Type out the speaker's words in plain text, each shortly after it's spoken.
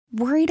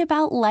Worried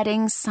about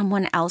letting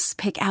someone else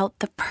pick out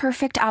the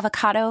perfect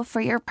avocado for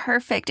your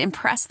perfect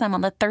impress them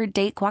on the third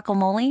date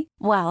guacamole?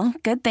 Well,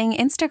 good thing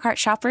Instacart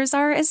shoppers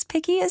are as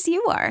picky as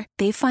you are.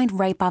 They find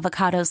ripe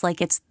avocados like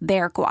it's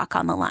their guac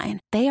on the line.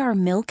 They are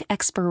milk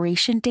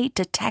expiration date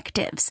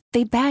detectives.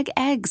 They bag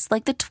eggs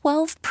like the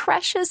 12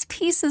 precious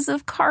pieces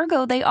of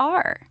cargo they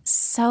are.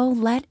 So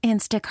let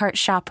Instacart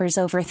shoppers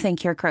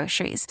overthink your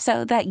groceries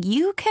so that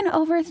you can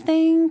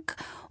overthink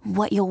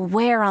what you'll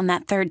wear on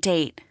that third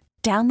date.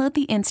 Download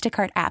the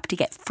Instacart app to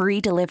get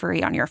free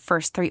delivery on your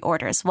first 3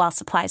 orders while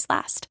supplies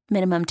last.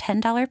 Minimum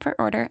 $10 per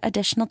order.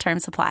 Additional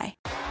terms apply.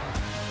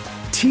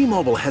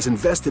 T-Mobile has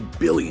invested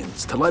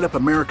billions to light up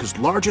America's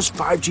largest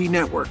 5G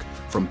network,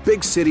 from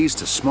big cities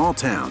to small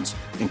towns,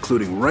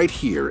 including right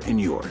here in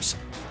yours.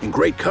 And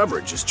great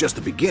coverage is just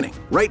the beginning.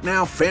 Right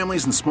now,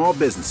 families and small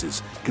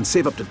businesses can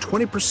save up to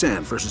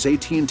 20% versus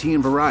AT&T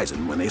and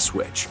Verizon when they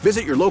switch.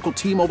 Visit your local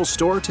T-Mobile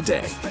store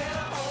today.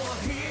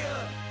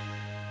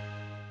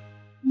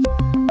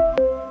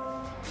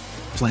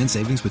 Plan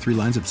savings with 3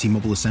 lines of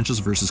T-Mobile Essentials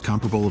versus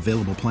comparable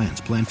available plans.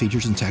 Plan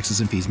features and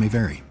taxes and fees may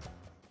vary.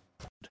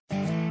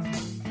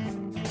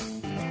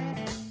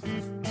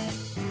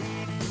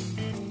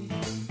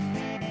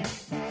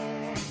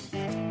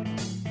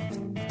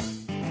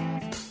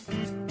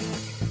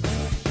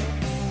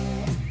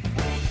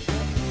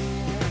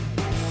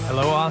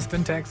 Hello,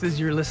 Austin, Texas.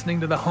 You're listening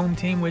to The Home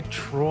Team with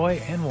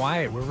Troy and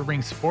Wyatt, where we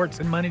bring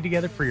sports and money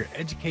together for your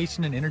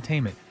education and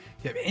entertainment.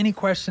 If you have any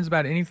questions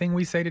about anything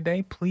we say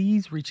today,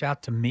 please reach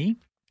out to me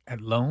at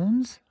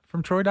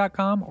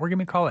loansfromtroy.com or give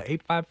me a call at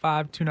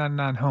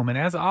 855-299-HOME. And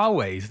as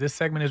always, this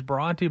segment is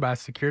brought to you by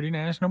Security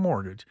National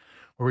Mortgage,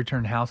 where we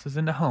turn houses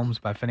into homes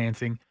by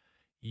financing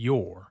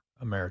your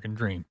American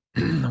dream.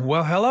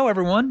 Well, hello,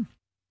 everyone.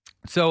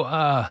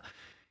 So,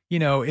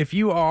 if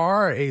you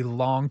are a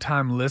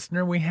longtime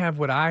listener, we have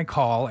what I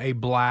call a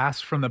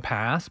blast from the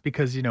past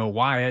because,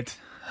 Wyatt...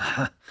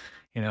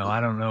 I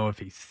don't know if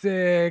he's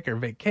sick or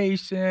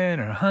vacation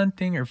or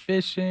hunting or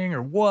fishing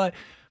or what,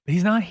 but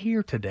he's not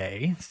here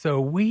today. So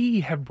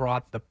we have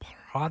brought the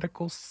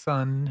prodigal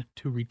son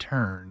to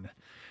return.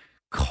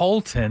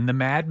 Colton, the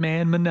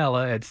Madman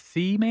Manila at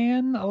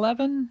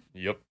Seaman11?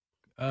 Yep.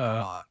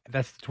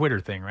 That's the Twitter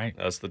thing, right?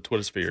 That's the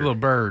Twitter sphere. It's a little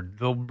bird,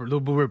 little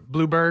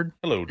blue bird.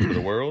 Hello,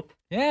 Twitter world.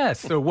 Yeah,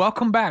 so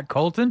welcome back,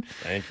 Colton.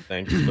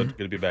 Thank you. Good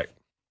to be back.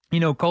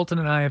 Colton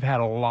and I have had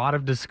a lot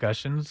of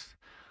discussions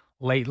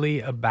lately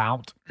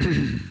about,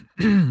 I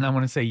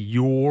want to say,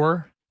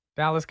 your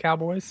Dallas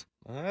Cowboys.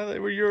 They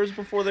were yours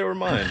before they were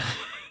mine.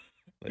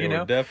 They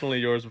were definitely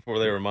yours before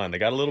they were mine. They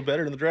got a little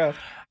better in the draft.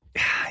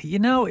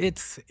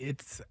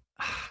 It's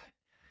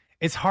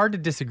hard to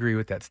disagree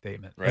with that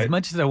statement. Right? As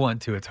much as I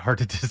want to, it's hard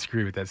to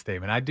disagree with that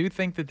statement. I do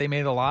think that they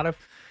made a lot of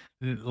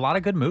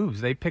good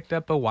moves. They picked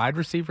up a wide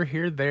receiver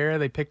here, there.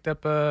 They picked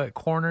up a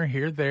corner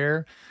here,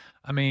 there.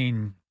 I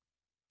mean,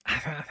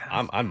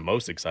 I'm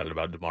most excited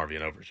about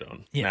DeMarvion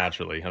Overshown,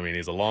 naturally. I mean,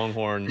 he's a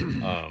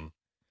Longhorn.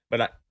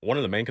 But one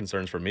of the main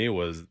concerns for me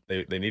was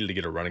they needed to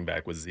get a running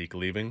back with Zeke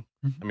leaving.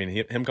 I mean,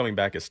 him coming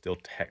back is still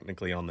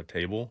technically on the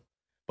table.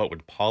 But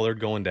with Pollard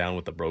going down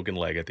with a broken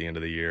leg at the end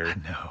of the year,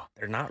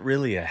 they're not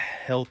really a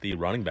healthy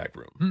running back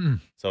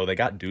room. So they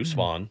got Deuce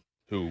Vaughn,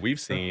 who we've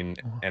seen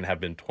and have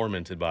been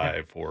tormented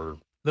by for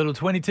little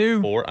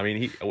 22. I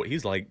mean,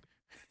 he's like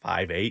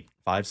 5'8",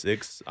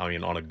 5'6", I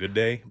mean, on a good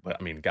day. But,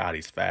 I mean, God,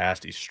 he's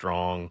fast. He's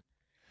strong.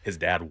 His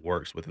dad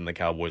works within the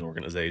Cowboys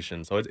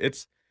organization. So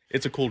it's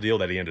a cool deal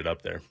that he ended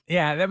up there.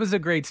 Yeah, that was a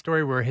great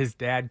story where his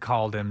dad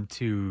called him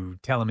to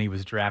tell him he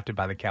was drafted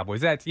by the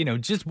Cowboys. That's,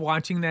 just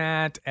watching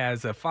that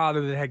as a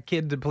father that had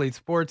kids that played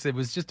sports, it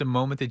was just a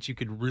moment that you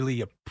could really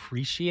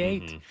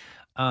appreciate.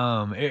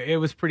 It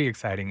was pretty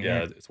exciting.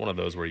 Yeah, it's one of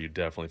those where you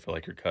definitely feel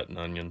like you're cutting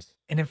onions.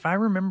 And if I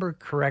remember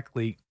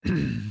correctly,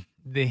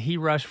 he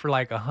rushed for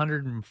like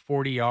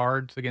 140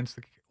 yards against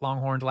the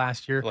Longhorns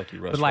last year. I feel like he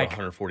rushed for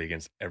 140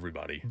 against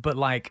everybody. But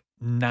like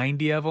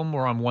 90 of them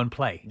were on one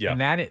play. Yeah.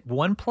 And that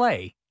one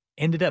play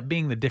ended up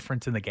being the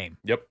difference in the game.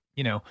 Yep.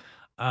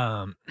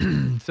 So,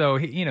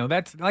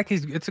 that's like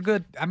it's a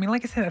good, I mean,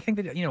 like I said, I think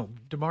that,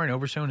 DeMarvion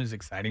Overshown is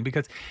exciting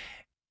because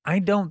I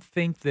don't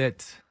think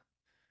that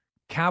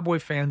Cowboy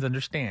fans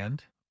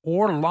understand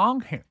or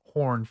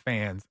Longhorn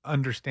fans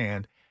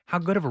understand how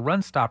good of a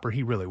run stopper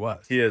he really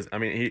was. He is. I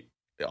mean,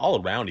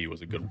 all around he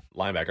was a good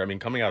linebacker. I mean,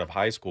 coming out of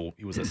high school,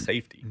 he was a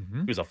safety.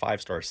 He was a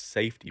 5-star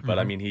safety. But,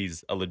 I mean,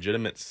 he's a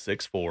legitimate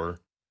 6'4",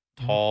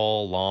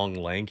 tall, long,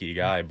 lanky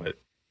guy. But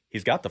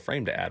he's got the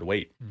frame to add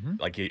weight.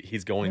 Like,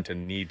 he's going to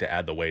need to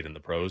add the weight in the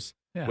pros,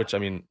 which, I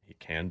mean, he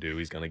can do.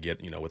 He's going to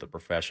get, with a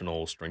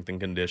professional strength and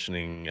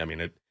conditioning. I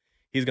mean,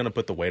 he's going to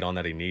put the weight on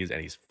that he needs,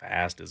 and he's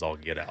fast as all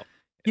get out.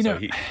 So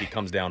he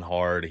comes down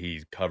hard.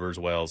 He covers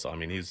well. So, I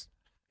mean, he's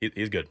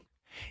good.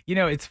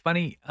 It's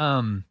funny.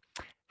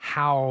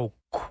 how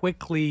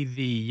quickly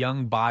the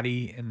young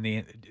body and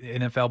the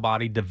NFL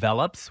body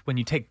develops when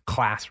you take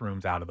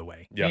classrooms out of the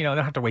way. Yeah. You know, they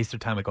don't have to waste their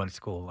time going to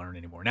school and learn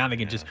anymore. Now they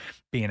can just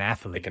be an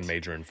athlete. They can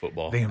major in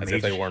football They can as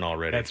if they major. weren't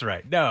already. That's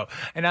right. No,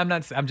 and I'm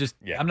not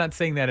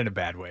saying that in a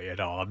bad way at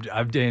all.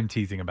 I'm damn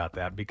teasing about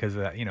that because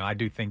I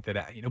do think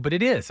that but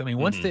it is. I mean,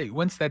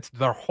 once that's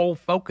their whole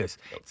focus,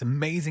 it's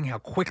amazing how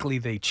quickly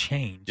they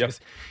change. Yep.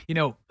 Just,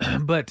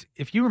 but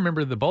if you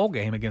remember the bowl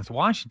game against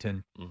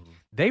Washington,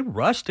 they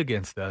rushed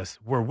against us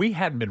where we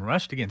hadn't been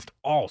rushed against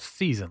all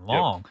season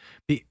long.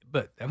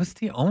 But that was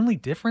the only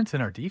difference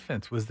in our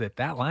defense was that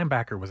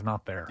linebacker was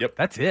not there. Yep.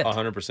 That's it.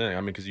 100%. I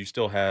mean, because you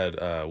still had,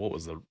 what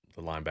was the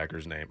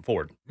linebacker's name?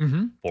 Ford.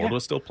 Mm-hmm. Ford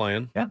was still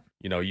playing. Yeah.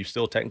 You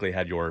still technically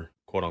had your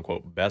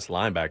quote-unquote best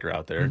linebacker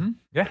out there. Mm-hmm.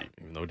 Yeah.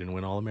 Even though he didn't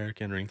win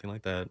All-American or anything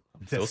like that.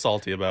 I'm still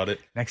salty about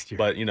it. Next year.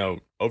 But,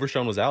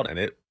 Overshown was out, and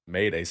it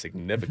made a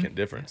significant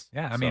difference.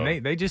 Yeah, I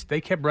mean,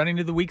 they kept running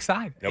to the weak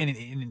side, Yep.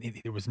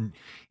 and it was,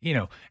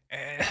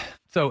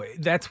 so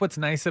that's what's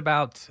nice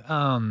about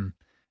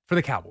for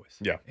the Cowboys.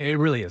 Yeah. It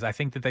really is. I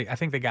think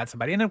they got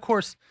somebody, and of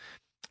course,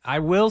 I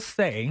will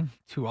say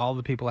to all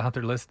the people out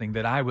there listening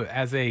that I would,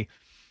 as a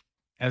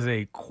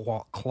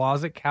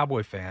closet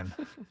Cowboy fan,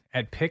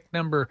 at pick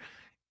number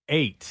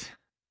 8.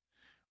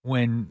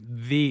 When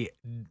the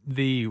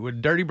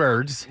Dirty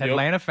Birds,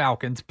 Atlanta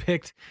Falcons,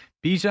 picked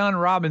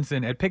Bijan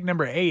Robinson at pick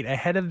number 8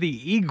 ahead of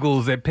the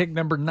Eagles at pick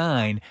number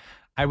 9,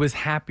 I was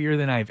happier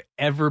than I've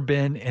ever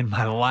been in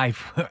my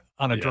life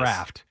on a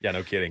draft. Yeah,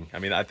 no kidding. I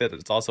mean, I think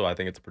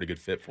it's a pretty good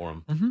fit for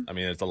him. Mm-hmm. I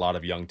mean, it's a lot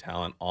of young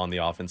talent on the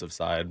offensive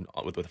side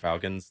with the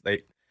Falcons.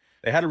 They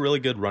had a really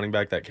good running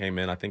back that came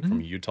in, I think,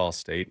 from Utah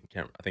State.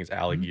 I think it's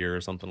Alligator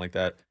or something like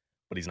that.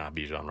 But he's not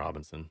Bijan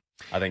Robinson.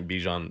 I think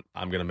Bijan,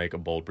 I'm going to make a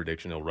bold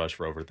prediction, he'll rush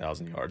for over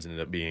 1,000 yards and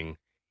end up being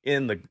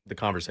in the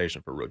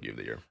conversation for Rookie of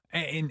the Year.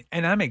 And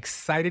I'm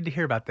excited to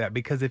hear about that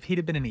because if he'd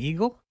have been an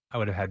Eagle, I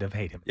would have had to have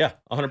hated him. Yeah,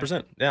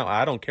 100%. Now,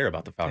 I don't care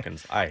about the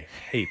Falcons. I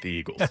hate the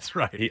Eagles. That's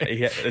right.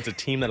 It's a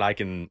team that I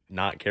can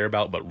not care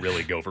about, but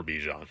really go for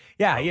Bijan.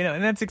 Yeah,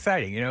 and that's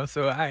exciting,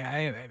 So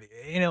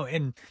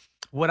and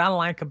what I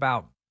like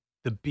about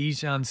the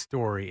Bijan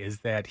story is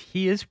that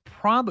he has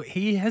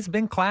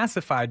been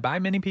classified by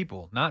many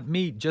people, not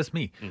me, just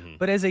me,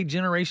 but as a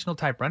generational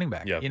type running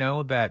back. Yep.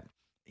 That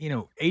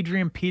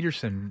Adrian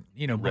Peterson,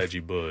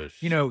 Reggie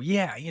Bush.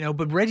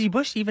 But Reggie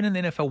Bush even in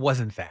the NFL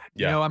wasn't that.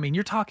 Yeah. I mean,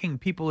 you're talking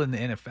people in the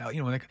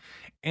NFL,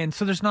 and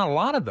so there's not a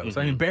lot of those.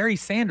 I mean, Barry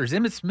Sanders,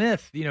 Emmitt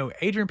Smith,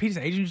 Adrian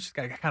Peterson. Adrian just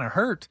got kind of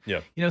hurt.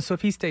 Yeah. So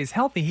if he stays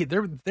healthy,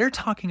 they're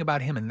talking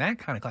about him in that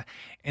kind of class.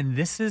 And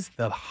this is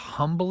the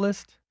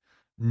humblest,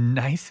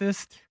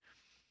 nicest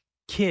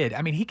kid.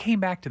 I mean, he came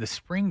back to the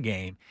spring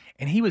game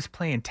and he was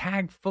playing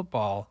tag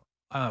football,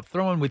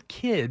 throwing with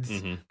kids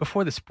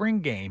before the spring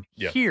game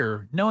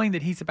here, knowing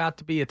that he's about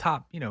to be a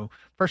top,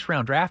 first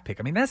round draft pick.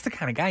 I mean, that's the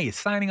kind of guy he's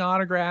signing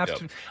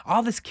autographs,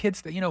 all this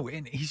kids that,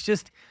 and he's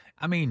just,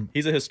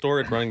 he's a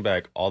historic running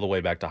back all the way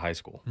back to high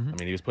school. I mean,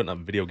 he was putting up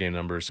video game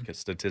numbers,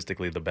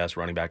 statistically the best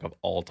running back of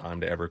all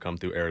time to ever come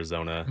through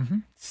Arizona.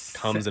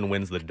 Comes and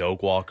wins the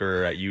Doak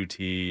Walker at UT.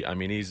 I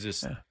mean, he's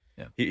just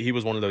he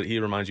was one of those. He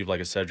reminds you of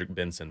like a Cedric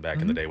Benson back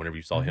in the day. Whenever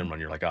you saw him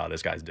run, you're like, oh,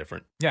 this guy's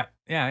different. Yeah,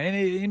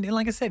 and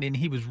like I said, and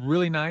he was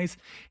really nice.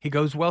 He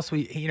goes well. So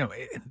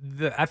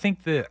I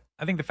think the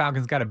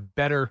Falcons got a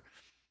better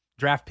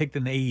draft pick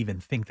than they even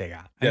think they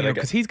got.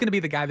 Because he's going to be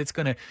the guy that's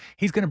going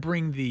to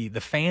bring the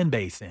fan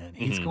base in.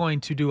 He's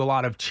going to do a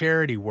lot of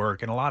charity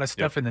work and a lot of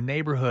stuff in the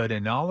neighborhood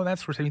and all of that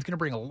sort of stuff. He's going to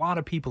bring a lot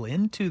of people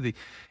into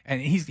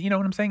and he's, you know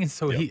what I'm saying? And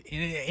so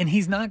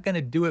he's not going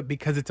to do it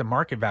because it's a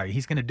market value.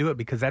 He's going to do it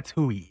because that's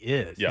who he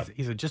is. Yeah.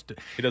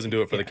 He doesn't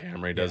do it for the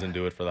camera. He doesn't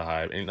do it for the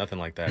hype. Ain't nothing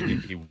like that.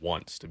 He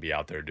wants to be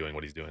out there doing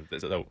what he's doing.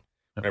 So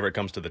whenever it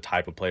comes to the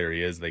type of player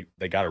he is, they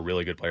got a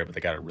really good player, but they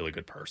got a really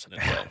good person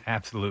as well.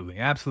 Absolutely.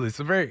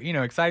 So very,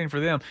 exciting for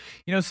them.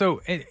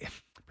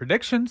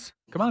 Predictions,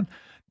 come on.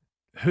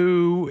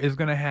 Who is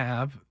going to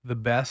have the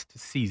best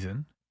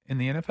season in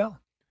the NFL?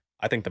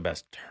 I think the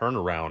best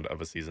turnaround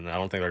of a season. I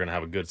don't think they're going to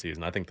have a good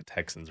season. I think the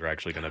Texans are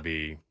actually going to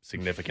be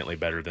significantly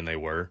better than they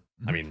were.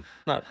 I mean,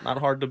 not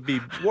hard to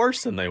be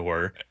worse than they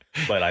were,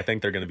 but I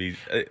think they're going to be.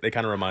 They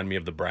kind of remind me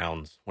of the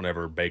Browns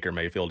whenever Baker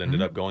Mayfield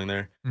ended up going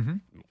there.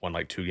 Won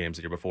like 2 games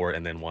the year before,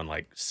 and then won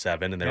like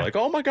 7, and they're like,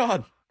 "Oh my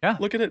God,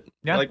 look at it!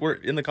 Yeah. Like we're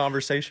in the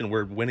conversation.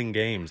 We're winning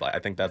games." I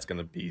think that's going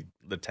to be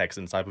the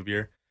Texans type of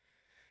year.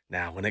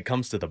 Now, when it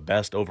comes to the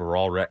best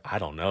overall, I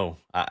don't know.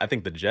 I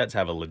think the Jets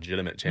have a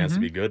legitimate chance to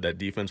be good. That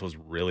defense was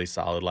really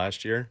solid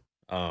last year.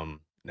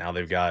 Now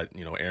they've got,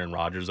 Aaron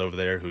Rodgers over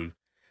there who,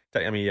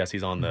 yes,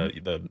 he's on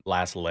the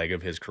last leg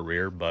of his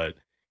career, but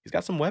he's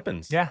got some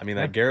weapons. Yeah.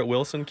 That Garrett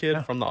Wilson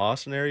kid from the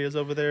Austin area is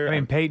over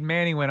there. Peyton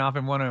Manning went off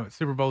and won a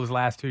Super Bowl his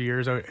last 2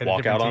 years.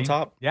 Walk out on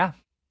top. Yeah.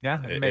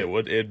 Yeah.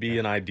 It'd be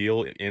an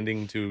ideal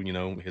ending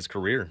to, his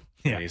career.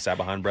 Yeah. He sat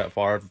behind Brett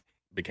Favre,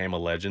 became a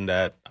legend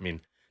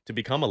to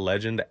become a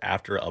legend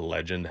after a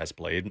legend has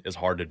played is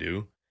hard to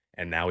do.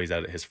 And now he's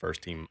at his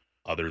first team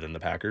other than the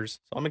Packers.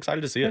 So I'm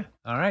excited to see it.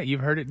 All right,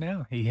 you've heard it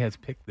now. He has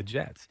picked the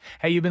Jets.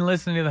 Hey, you've been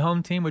listening to the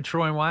Home Team with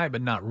Troy and Wyatt,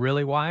 but not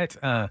really Wyatt.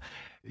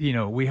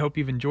 We hope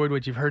you've enjoyed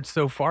what you've heard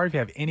so far. If you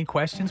have any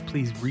questions,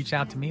 please reach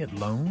out to me at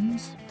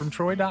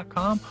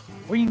loansfromtroy.com,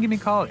 or you can give me a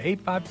call at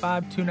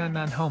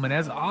 855-299-HOME. And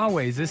as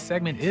always, this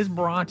segment is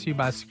brought to you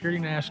by Security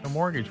National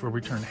Mortgage, where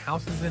we turn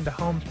houses into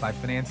homes by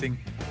financing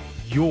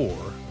your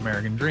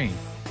American dream.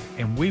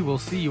 And we will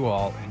see you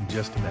all in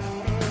just a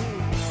minute.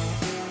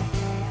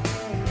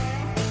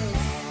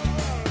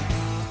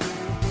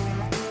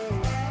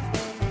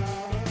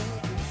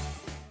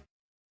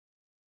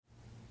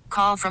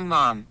 Call from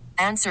mom.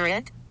 Answer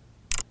it.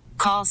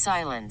 Call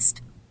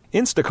silenced.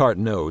 Instacart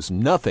knows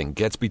nothing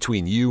gets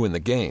between you and the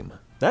game.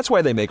 That's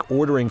why they make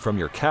ordering from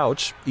your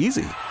couch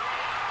easy.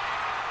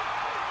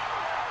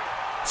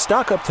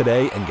 Stock up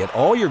today and get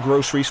all your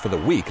groceries for the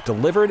week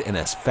delivered in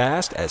as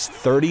fast as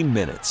 30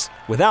 minutes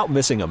without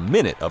missing a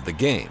minute of the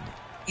game.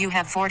 You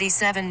have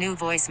 47 new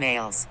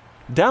voicemails.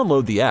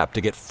 Download the app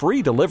to get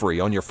free delivery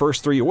on your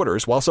first 3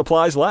 orders while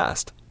supplies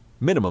last.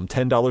 Minimum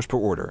 $10 per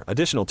order.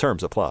 Additional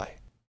terms apply.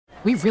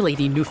 We really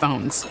need new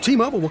phones.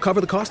 T-Mobile will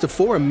cover the cost of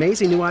 4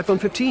 amazing new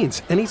iPhone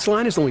 15s, and each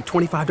line is only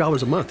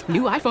 $25 a month.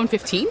 New iPhone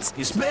 15s?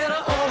 It's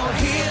better over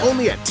here.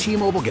 Only at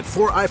T-Mobile, get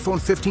 4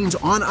 iPhone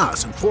 15s on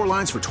us and 4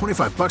 lines for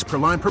 $25 per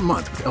line per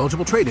month with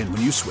eligible trade-in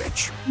when you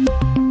switch.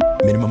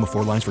 Minimum of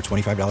 4 lines for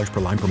 $25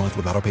 per line per month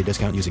with autopay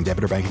discount using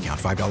debit or bank account.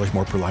 $5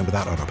 more per line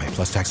without autopay,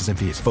 plus taxes and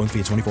fees. Phone fee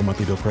at 24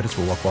 monthly bill credits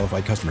for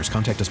well-qualified customers.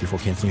 Contact us before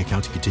canceling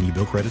account to continue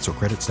bill credits or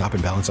credit stop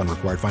and balance on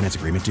required finance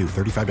agreement due.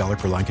 $35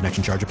 per line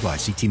connection charge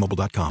applies. See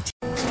T-Mobile.com.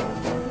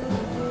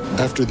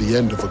 After the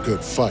end of a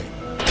good fight,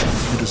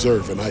 you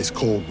deserve an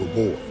ice-cold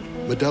reward.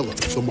 Modelo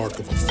is the mark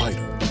of a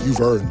fighter.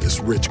 You've earned this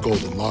rich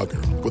golden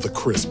lager with a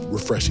crisp,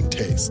 refreshing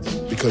taste.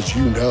 Because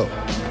you know,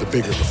 the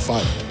bigger the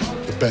fight,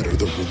 the better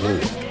the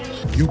reward.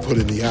 You put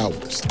in the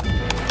hours,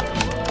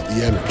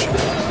 the energy,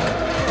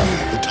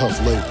 the tough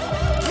labor.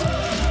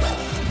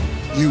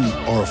 You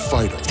are a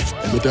fighter,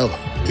 and Modelo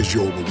is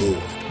your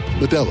reward.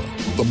 Modelo,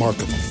 the mark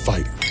of a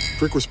fighter.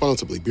 Drink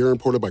responsibly. Beer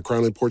imported by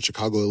Crown Imports,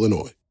 Chicago,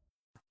 Illinois.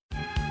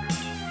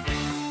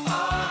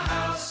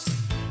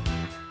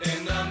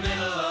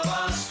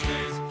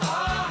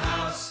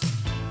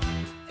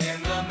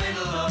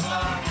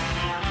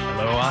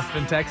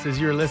 Austin, Texas.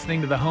 You're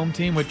listening to the Home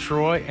Team with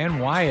Troy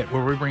and Wyatt,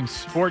 where we bring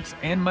sports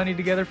and money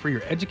together for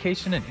your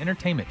education and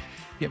entertainment.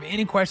 If you have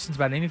any questions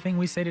about anything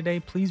we say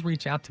today, please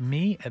reach out to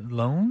me at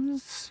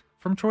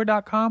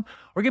loansfromtroy.com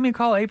or give me a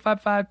call at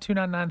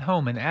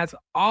 855-299-HOME. And as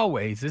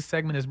always, this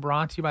segment is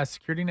brought to you by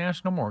Security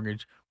National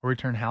Mortgage, where we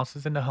turn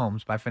houses into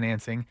homes by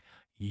financing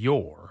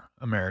your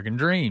American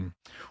dream.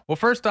 Well,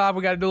 first off,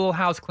 we got to do a little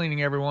house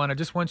cleaning, everyone. I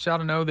just want y'all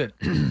to know that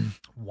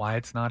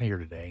Wyatt's not here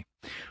today.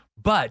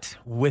 But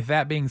with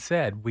that being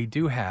said, we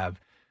do have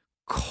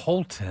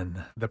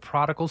Colton, the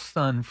prodigal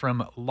son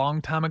from a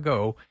long time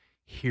ago,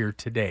 here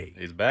today.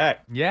 He's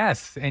back.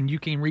 Yes, and you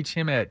can reach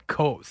him at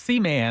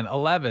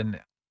CMan11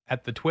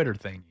 at the Twitter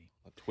thingy.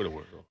 Twitter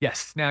world.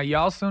 Yes. Now, you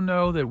also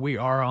know that we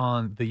are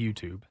on the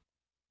YouTube.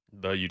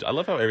 I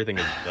love how everything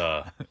is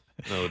the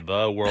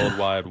World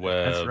Wide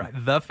Web. That's right.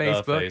 The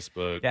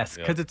Facebook. Yes,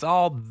 because it's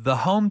all the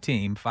Home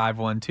Team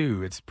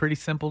 512. It's pretty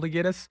simple to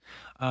get us.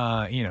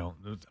 I'm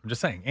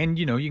just saying. And,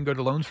 you can go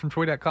to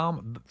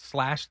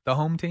loansfromtroy.com/the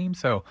Home Team.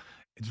 So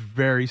it's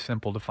very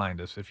simple to find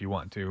us if you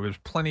want to. There's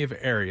plenty of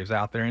areas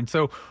out there. And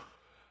so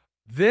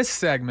this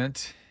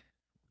segment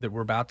that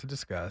we're about to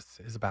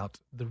discuss is about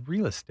the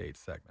real estate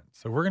segment.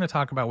 So we're going to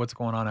talk about what's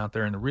going on out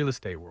there in the real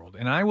estate world.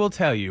 And I will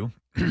tell you,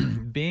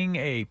 being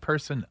a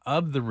person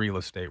of the real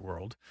estate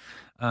world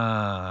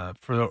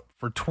for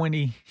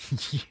 20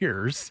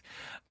 years.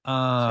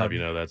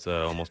 That's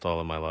almost all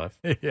of my life.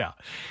 Yeah.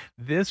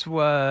 This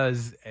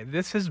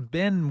has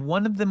been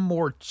one of the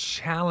more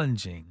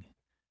challenging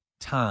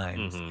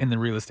times in the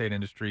real estate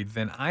industry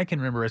than I can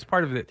remember as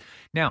part of it.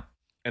 Now,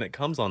 and it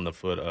comes on the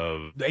foot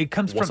of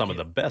from some of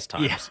the best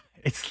times. Yeah,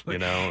 it's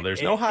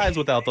there's no highs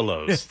without the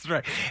lows. That's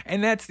right.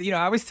 And that's, I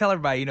always tell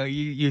everybody,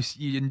 you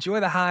enjoy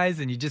the highs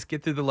and you just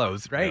get through the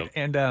lows, right?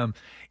 Yep. And,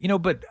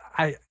 but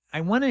I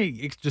want to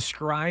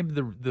describe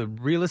the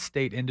real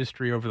estate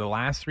industry over the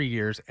last 3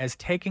 years as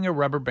taking a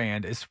rubber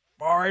band as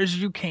far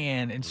as you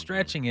can and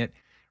stretching it,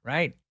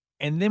 right?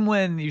 And then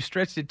when you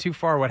stretched it too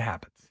far, what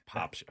happens?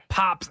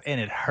 Pops, and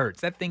it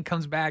hurts. That thing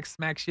comes back,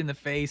 smacks you in the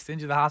face,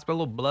 sends you to the hospital, a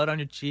little blood on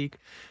your cheek.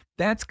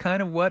 That's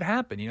kind of what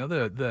happened.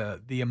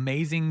 The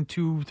amazing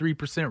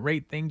 2-3%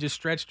 rate thing just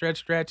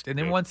stretched, and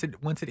then once it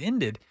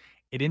ended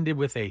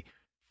with a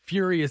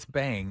furious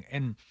bang.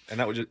 And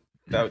that was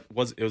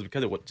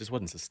because it just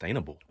wasn't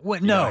sustainable.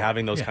 What? No,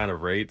 having those kind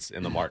of rates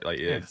in the market,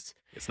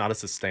 it's not a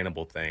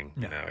sustainable thing.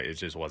 No. It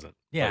just wasn't.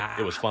 Yeah,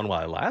 it was fun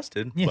while it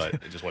lasted, but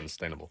it just wasn't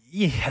sustainable.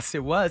 Yes,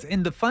 it was.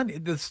 And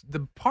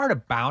the part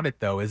about it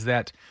though is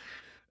that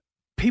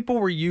people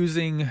were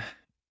using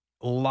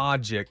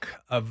logic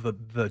of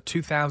the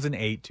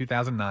 2008,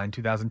 2009,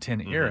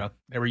 2010 era.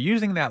 They were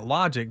using that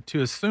logic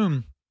to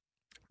assume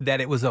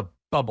that it was a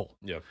bubble.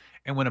 Yeah.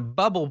 And when a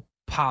bubble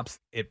pops,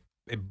 it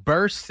it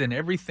bursts and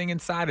everything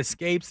inside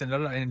escapes and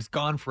it's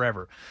gone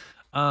forever.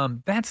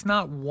 That's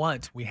not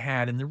what we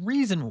had. And the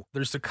reason,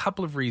 there's a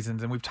couple of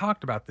reasons, and we've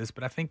talked about this,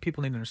 but I think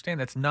people need to understand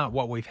that's not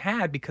what we've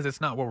had because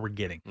it's not what we're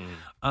getting.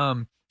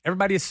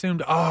 Everybody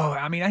assumed,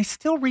 I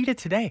still read it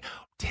today,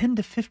 10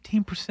 to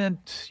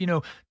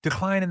 15%,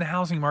 decline in the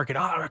housing market,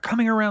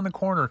 coming around the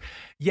corner.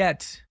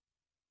 Yet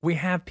we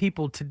have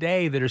people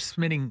today that are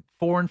submitting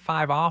 4 and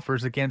 5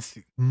 offers against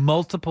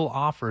multiple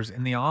offers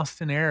in the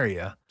Austin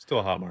area. Still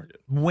a hot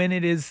market. When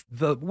it is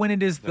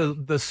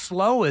the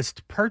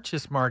slowest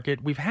purchase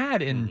market we've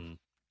had in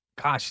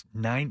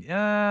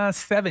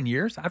 7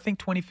 years. I think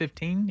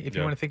 2015, if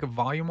you want to think of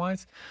volume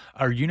wise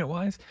or unit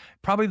wise,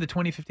 probably the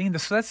 2015.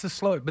 So that's the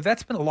slow, but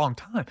that's been a long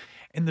time.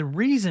 And the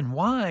reason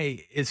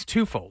why is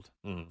twofold.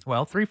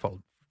 Well,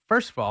 threefold.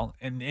 First of all,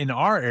 in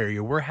our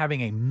area, we're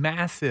having a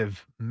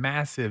massive,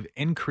 massive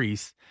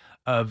increase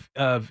of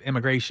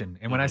immigration.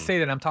 And when I say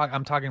that, I'm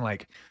talking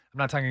like, I'm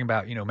not talking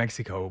about,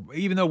 Mexico,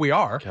 even though we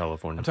are.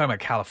 California. I'm talking about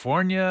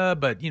California,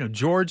 but,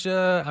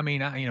 Georgia.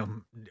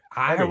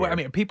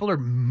 Iowa. People are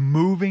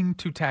moving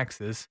to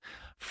Texas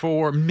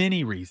for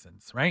many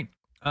reasons, right?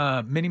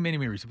 Many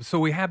reasons. So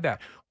we have that.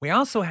 We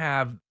also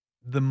have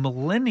the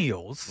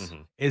millennials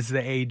is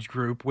the age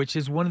group, which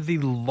is one of the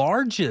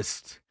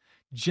largest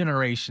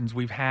generations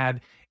we've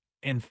had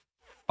in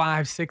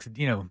 5, 6,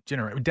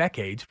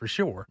 decades for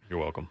sure. You're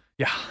welcome.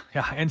 Yeah.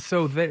 And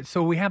so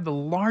we have the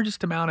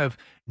largest amount of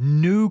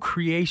new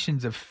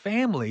creations of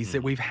families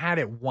that we've had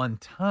at one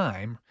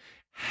time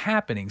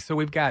happening. So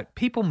we've got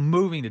people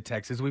moving to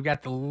Texas. We've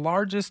got the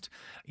largest,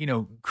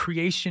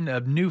 creation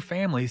of new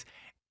families,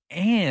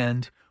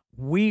 and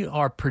we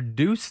are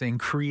producing,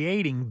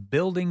 creating,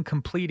 building,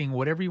 completing,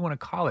 whatever you want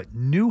to call it,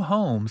 new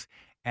homes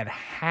at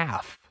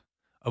half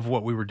of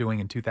what we were doing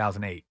in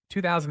 2008.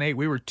 2008,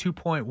 we were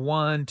 2.1,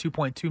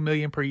 2.2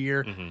 million per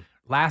year.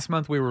 Last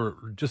month, we were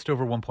just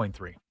over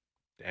 1.3.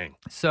 Dang.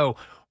 So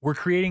we're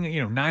creating,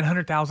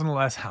 900,000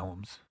 less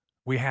homes.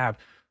 We have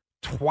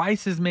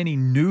twice as many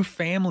new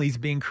families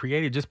being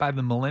created just by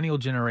the millennial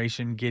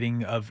generation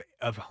getting of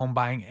home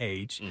buying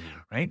age,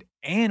 right?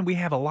 And we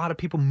have a lot of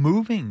people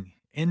moving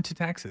into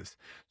Texas.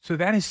 So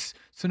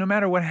no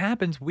matter what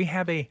happens, we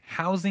have a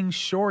housing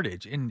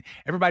shortage, and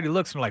everybody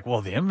looks and they're like,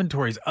 well, the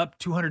inventory is up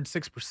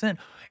 206%.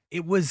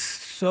 It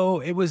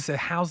was a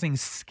housing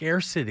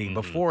scarcity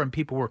before, and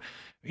people were,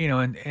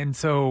 and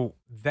so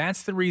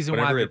that's the reason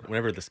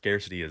whenever the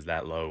scarcity is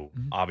that low,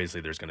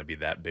 obviously there's going to be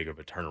that big of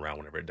a turnaround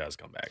whenever it does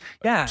come back.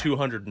 Yeah.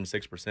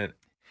 206%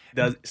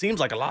 seems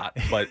like a lot,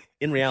 but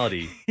in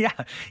reality,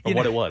 for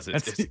what it was,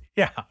 it's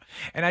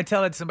And I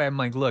tell it to somebody, I'm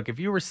like, look, if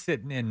you were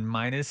sitting in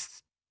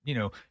minus,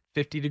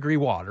 50-degree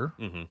water,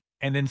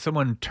 and then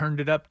someone turned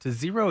it up to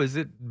 0, is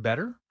it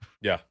better?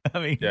 Yeah.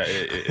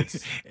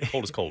 It's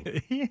cold as cold.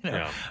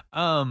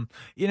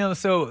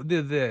 So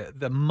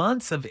the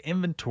months of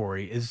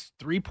inventory is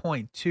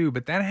 3.2,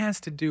 but that has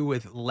to do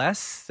with less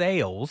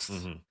sales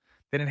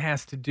than it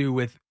has to do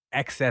with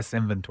excess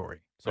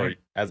inventory. So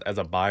as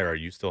a buyer, are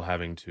you still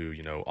having to,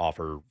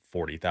 offer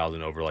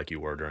 40,000 over like you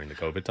were during the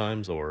COVID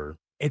times, or?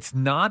 It's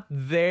not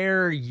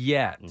there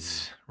yet,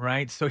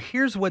 right? So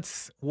here's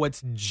what's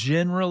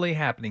generally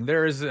happening.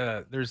 There's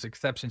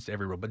exceptions to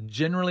every rule, but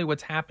generally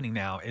what's happening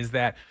now is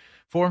that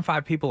 4 and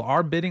 5 people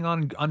are bidding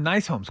on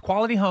nice homes,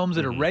 quality homes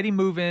that are ready to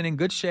move in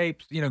good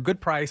shape,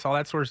 good price, all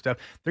that sort of stuff.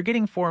 They're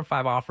getting 4 and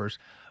 5 offers.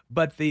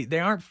 But they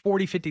aren't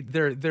 40, 50.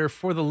 They're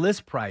for the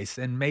list price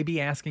and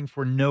maybe asking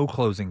for no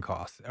closing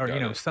costs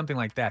or, something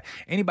like that.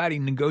 Anybody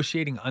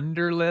negotiating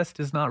under list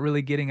is not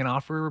really getting an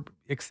offer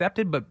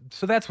accepted. But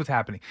so that's what's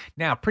happening.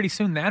 Now, pretty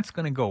soon that's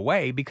going to go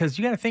away because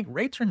you got to think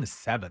rates are in the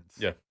 7s.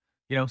 Yeah.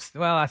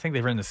 Well, I think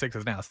they're in the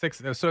 6s now.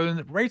 6. So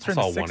the rates are in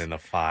the 6s. I saw one in the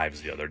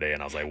 5s the other day,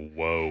 and I was like,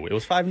 "Whoa!" It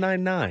was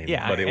 $599.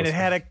 Yeah, but it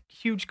had a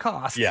huge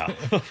cost. Yeah,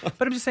 but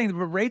I'm just saying the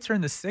rates are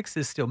in the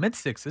 6s, still mid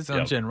 6s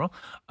in general.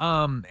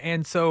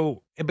 And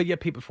so, but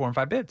yet people 4 and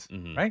 5 bids,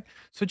 right?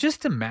 So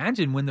just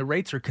imagine when the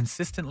rates are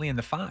consistently in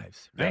the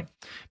 5s, right?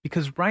 Yeah.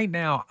 Because right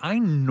now, I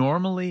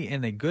normally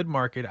in a good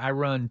market, I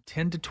run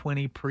 10 to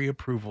 20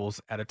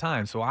 pre-approvals at a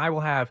time. So I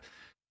will have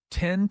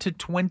 10 to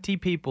 20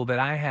 people that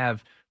I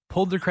have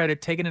pulled their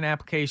credit, taken an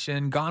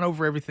application, gone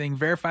over everything,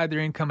 verified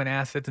their income and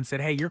assets, and said,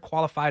 "Hey, you're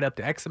qualified up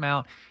to X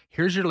amount.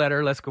 Here's your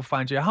letter. Let's go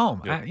find you a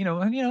home."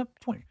 Yep.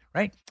 20,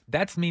 right?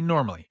 That's me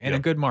normally in a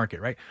good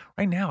market, right?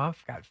 Right now,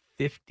 I've got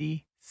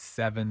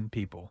 57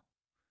 people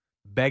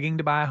begging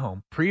to buy a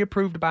home,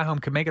 pre-approved to buy a home,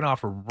 can make an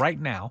offer right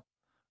now,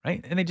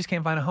 right? And they just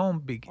can't find a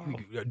home due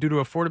to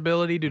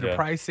affordability, due to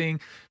pricing,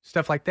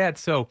 stuff like that.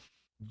 So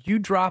you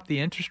drop the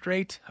interest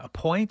rate a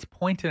point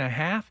and a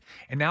half,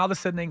 and now all of a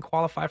sudden they can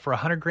qualify for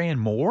 $100,000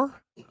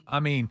 more.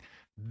 I mean,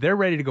 they're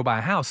ready to go buy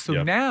a house.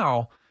 So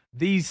now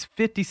these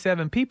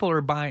 57 people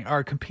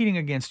are competing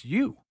against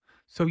you.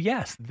 So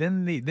yes,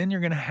 then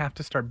you're going to have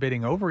to start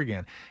bidding over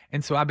again.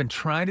 And so I've been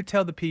trying to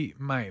tell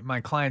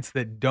my clients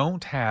that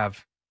don't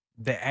have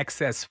the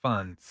excess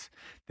funds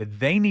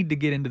that they need to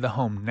get into the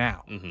home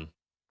now.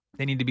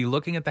 They need to be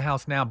looking at the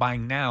house now,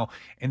 buying now,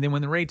 and then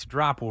when the rates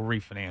drop, we'll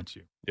refinance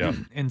you. Yeah.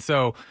 And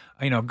so,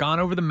 I've gone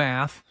over the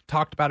math,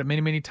 talked about it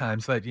many, many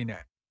times. That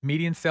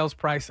median sales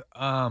price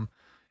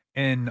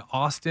in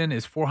Austin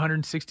is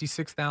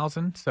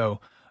 $466,000.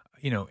 So,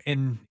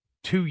 in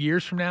 2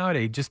 years from now,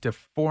 at just a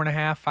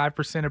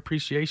 4.5%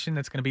 appreciation,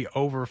 that's going to be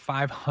over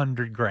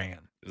 $500,000.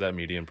 Is that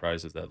median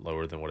price? Is that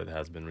lower than what it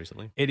has been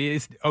recently? It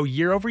is. Oh,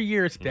 year over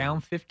year, it's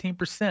down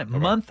 15%. Okay.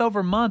 Month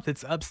over month,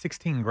 it's up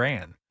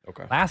 $16,000.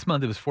 Okay. Last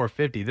month it was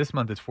 $450. This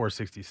month it's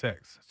 $466.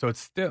 So it's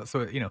still,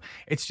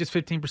 it's just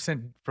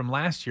 15% from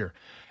last year.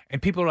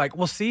 And people are like,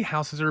 well, see,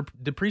 houses are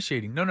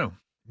depreciating. No.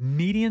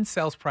 Median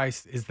sales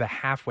price is the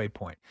halfway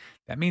point.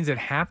 That means that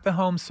half the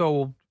homes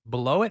sold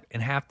below it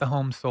and half the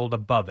homes sold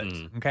above it.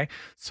 Okay.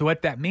 So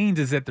what that means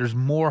is that there's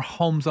more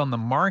homes on the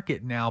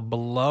market now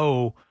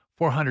below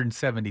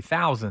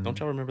 470,000. Don't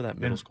y'all remember that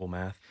middle school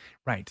math?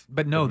 Right.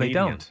 But no, they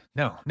don't.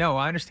 No,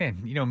 I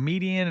understand.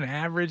 Median and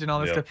average and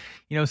all this stuff.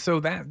 So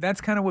that's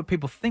kind of what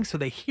people think. So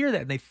they hear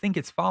that and they think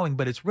it's falling,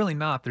 but it's really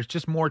not. There's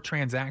just more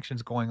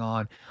transactions going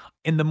on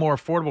in the more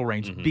affordable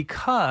range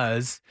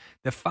because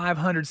the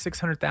 500,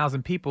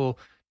 600,000 people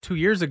 2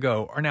 years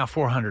ago are now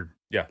 400.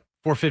 Yeah.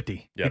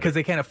 450 because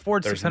they can't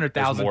afford 600,000.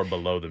 There's more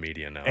below the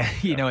median now. At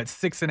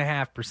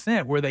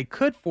 6.5%, where they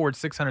could afford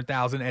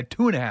 600,000 at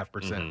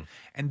 2.5%,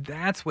 and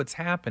that's what's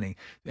happening.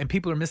 And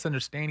people are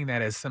misunderstanding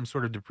that as some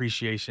sort of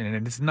depreciation,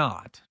 and it's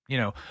not.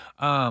 Like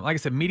I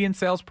said, median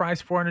sales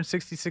price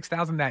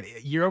 $466,000.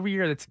 That year over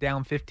year, that's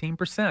down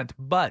 15%,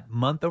 but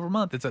month over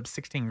month, it's up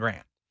 $16,000.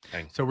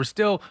 Dang. So we're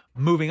still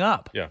moving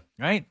up. Yeah.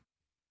 Right.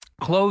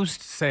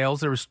 Closed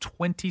sales, there was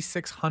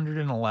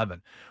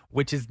 2,611,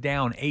 which is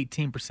down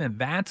 18%.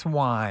 That's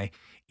why,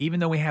 even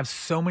though we have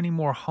so many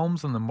more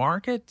homes on the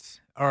market,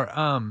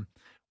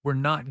 we're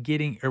not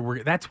getting,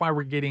 that's why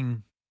we're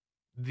getting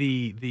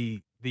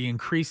the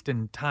increased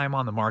in time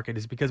on the market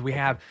is because we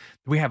have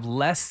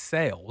less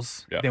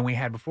sales than we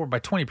had before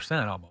by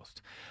 20%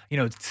 almost.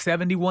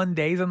 71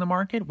 days on the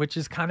market, which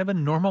is kind of a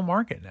normal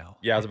market now.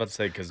 Yeah, I was about to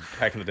say, because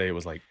back in the day it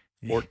was like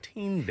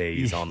 14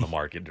 days on the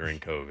market during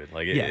COVID.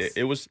 Like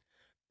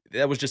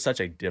that was just such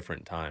a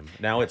different time.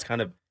 Now it's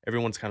kind of,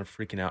 everyone's kind of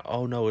freaking out.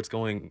 Oh no, it's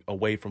going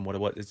away from what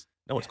it was. It's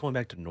going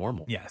back to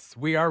normal. Yes,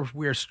 we are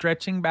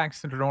stretching back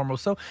to normal.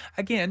 So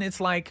again, it's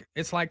like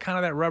kind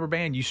of that rubber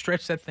band. You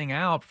stretch that thing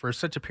out for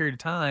such a period of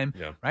time,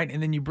 right?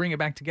 And then you bring it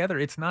back together.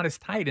 It's not as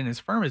tight and as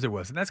firm as it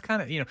was. And that's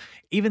kind of,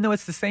 even though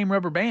it's the same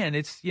rubber band,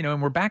 it's,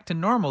 and we're back to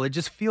normal, it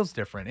just feels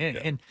different.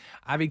 And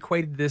I've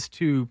equated this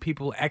to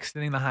people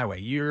exiting the highway.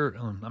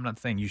 I'm not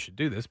saying you should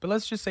do this, but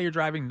let's just say you're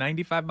driving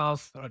 95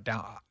 miles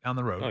down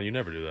the road. No, you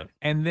never do that.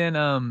 And then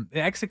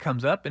the exit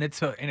comes up and it's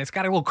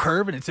got a little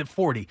curve and it's at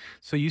 40.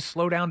 So you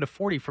slow down to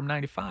 40 from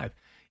 95.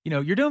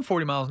 You're doing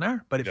 40 miles an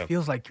hour, but it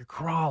feels like you're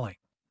crawling,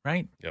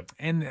 right? Yep.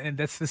 And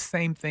that's the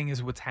same thing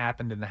as what's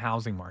happened in the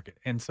housing market.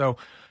 And so,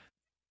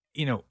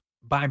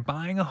 by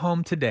buying a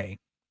home today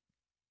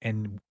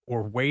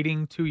or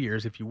waiting 2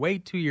 years, if you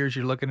wait 2 years,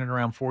 you're looking at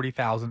around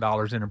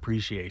 $40,000 in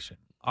appreciation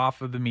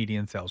off of the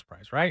median sales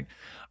price, right?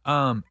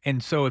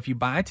 And so if you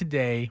buy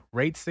today,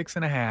 rate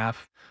 6.5,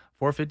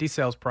 450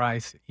 sales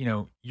price,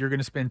 you're going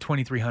to spend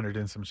 $2,300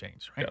 and some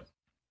change, right? Yep.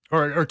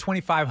 Or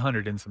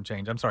 $2,500 and some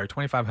change. I'm sorry,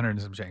 $2,500 and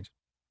some change,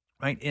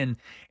 right? In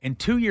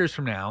 2 years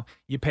from now,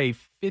 you pay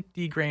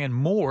 $50,000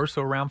 more,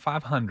 so around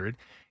 $500.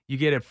 You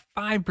get a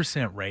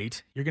 5%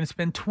 rate. You're going to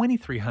spend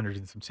 $2,300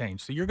 and some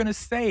change. So you're going to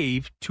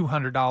save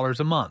 $200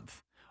 a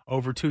month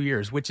over 2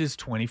 years, which is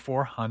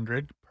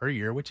 $2,400 per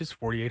year, which is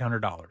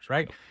 $4,800,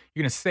 right?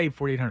 You're going to save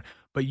 $4,800,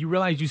 but you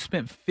realize you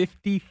spent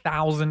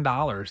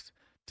 $50,000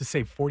 to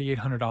save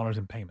 $4,800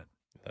 in payment.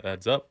 That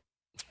adds up,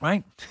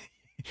 right?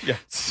 Yeah.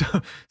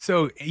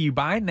 So you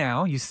buy it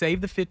now, you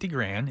save the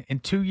 $50,000,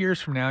 and 2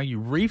 years from now you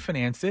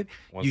refinance it.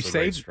 Once you the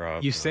save rates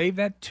drop, you save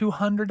that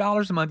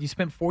 $200 a month. You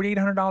spent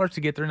 $4,800 to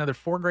get there, another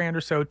 $4,000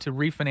 or so to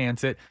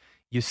refinance it.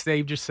 You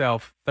saved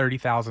yourself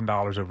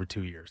 $30,000 over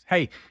 2 years.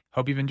 Hey,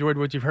 hope you've enjoyed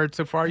what you've heard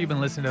so far. You've been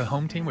listening to The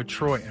Home Team with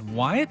Troy and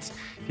Wyatt.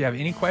 If you have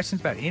any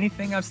questions about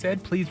anything I've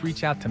said, please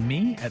reach out to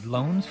me at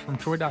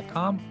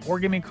loansfromtroy.com or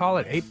give me a call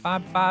at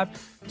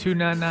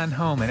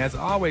 855-299-HOME. And as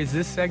always,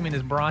 this segment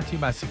is brought to you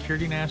by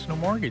Security National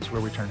Mortgage,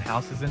 where we turn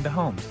houses into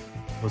homes.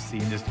 We'll see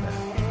you in just a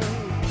minute.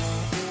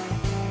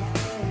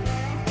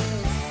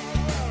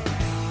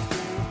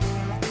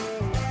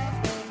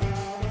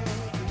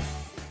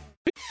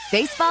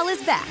 Baseball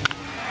is back,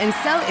 and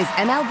so is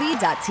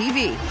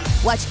MLB.tv.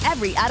 Watch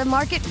every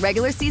out-of-market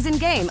regular season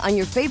game on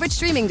your favorite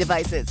streaming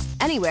devices,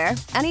 anywhere,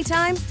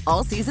 anytime,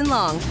 all season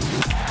long.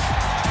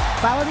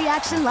 Follow the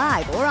action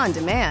live or on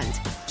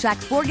demand. Track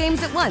 4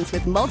 games at once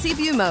with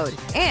multi-view mode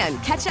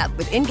and catch up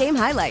with in-game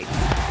highlights.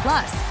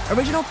 Plus,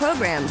 original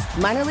programs,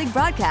 minor league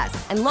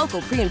broadcasts, and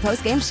local pre- and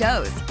post-game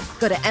shows.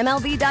 Go to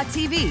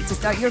MLB.tv to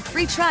start your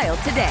free trial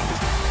today.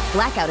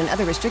 Blackout and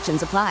other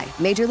restrictions apply.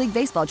 Major League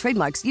Baseball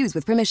trademarks used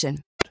with permission.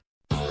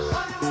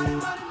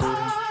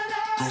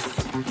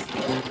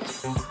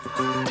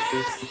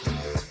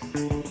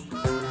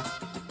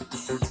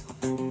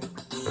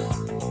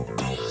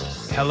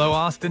 Hello,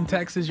 Austin,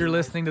 Texas. You're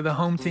listening to the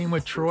Home Team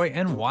with Troy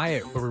and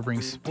Wyatt, where we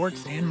bring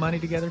sports and money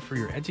together for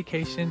your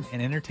education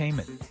and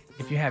entertainment.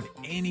 If you have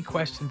any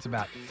questions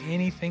about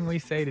anything we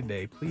say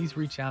today, please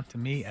reach out to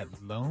me at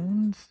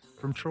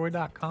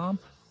loansfromtroy.com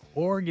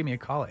or give me a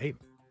call at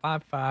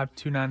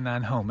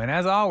 855-299-HOME. And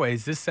as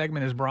always, this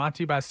segment is brought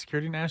to you by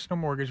Security National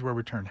Mortgage, where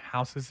we turn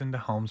houses into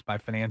homes by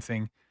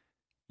financing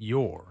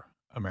your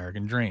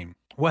American dream.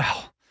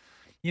 Well,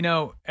 you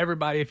know,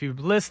 everybody, if you're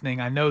listening,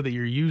 I know that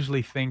you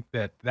usually think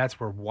that that's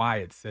where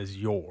Wyatt says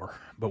your,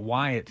 but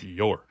Wyatt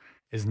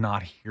is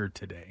not here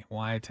today.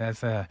 Wyatt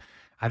has I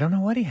don't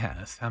know what he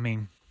has. I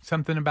mean,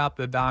 something about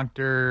the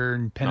doctor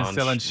and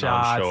penicillin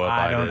shots.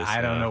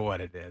 I don't know what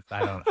it is.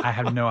 I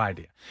have no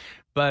idea.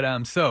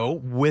 But so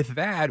with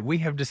that, we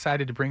have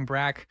decided to bring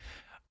back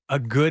a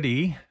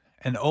goodie,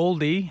 an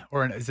oldie,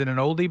 or is it an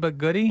oldie but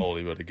goodie?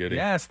 Oldie but a goodie.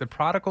 Yes, the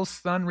prodigal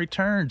son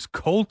returns.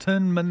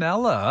 Colton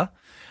Manella.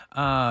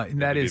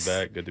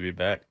 Good to be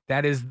back.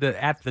 That is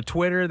at the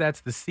Twitter.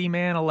 That's the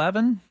C-Man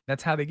 11.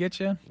 That's how they get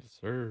you. Yes,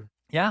 sir.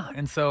 Yeah,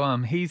 and so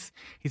he's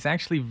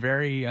actually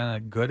very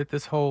good at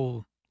this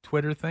whole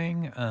Twitter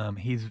thing.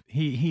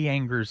 He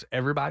angers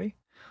everybody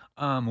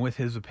with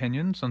his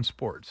opinions on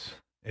sports,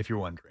 if you're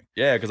wondering.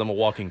 Yeah, because I'm a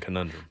walking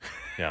conundrum.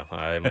 Yeah,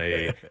 I'm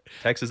a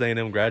Texas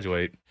A&M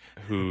graduate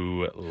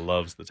who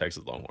loves the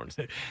Texas Longhorns.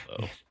 So.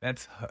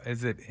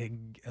 Is it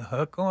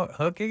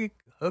Hookig,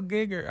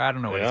 or I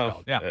don't know what it's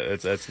called. Yeah,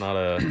 it's not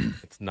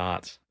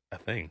a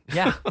thing.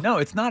 Yeah, no,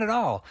 it's not at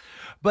all.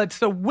 But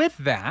so with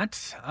that,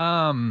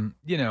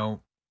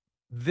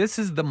 this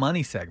is the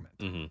money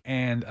segment,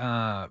 and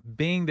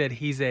being that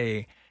he's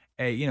a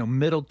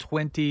middle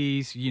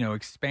 20s,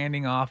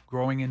 expanding off,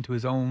 growing into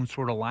his own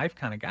sort of life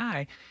kind of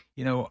guy,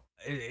 I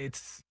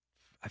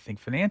think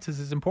finances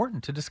is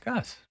important to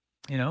discuss.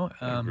 I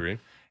agree.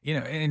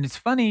 And it's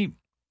funny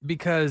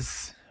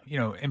because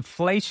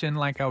inflation,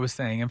 like I was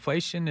saying,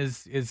 inflation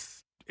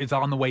is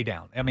on the way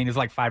down. I mean, it's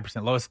like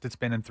 5%, lowest it's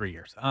been in 3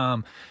 years.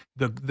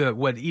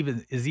 What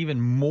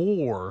even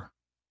more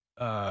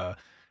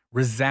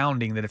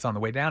resounding that it's on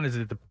the way down is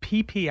that the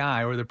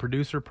PPI, or the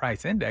Producer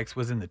Price Index,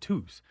 was in the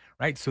 2s,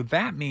 right? So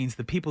that means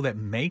the people that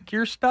make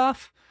your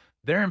stuff,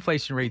 their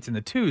inflation rate's in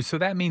the 2s. So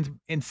that means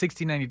in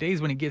 60, 90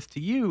 days, when it gets to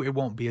you, it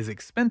won't be as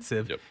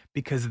expensive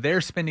because they're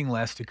spending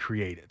less to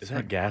create it. Is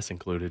that gas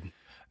included?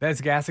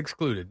 That's gas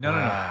excluded. No.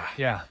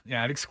 Yeah.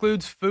 It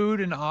excludes food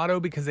and auto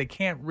because they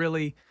can't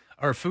really,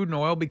 or food and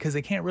oil, because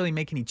they can't really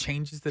make any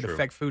changes that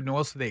affect food and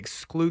oil. So they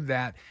exclude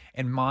that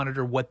and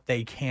monitor what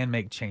they can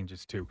make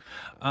changes to.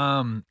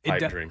 Dream.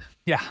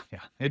 Yeah.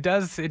 It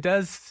does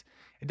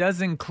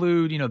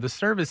include, the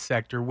service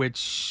sector,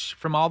 which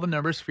from all the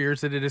numbers fears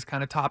that it is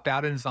kind of topped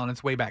out and is on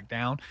its way back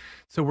down.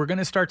 So we're going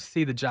to start to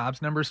see the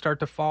jobs numbers start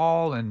to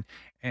fall. And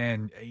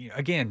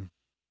again,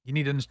 you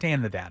need to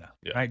understand the data,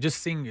 right?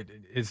 Just seeing it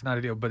is not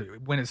a deal. But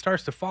when it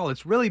starts to fall,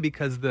 it's really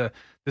because the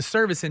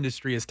service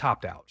industry is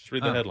topped out. Just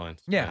read the headlines.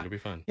 Yeah. It'll be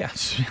fine. Yeah.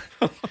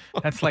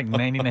 That's like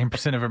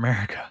 99% of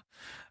America.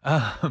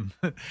 So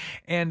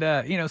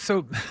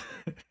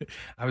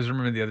I was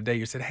remembering the other day,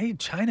 you said, hey,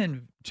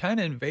 China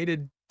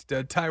invaded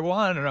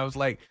Taiwan. And I was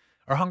like,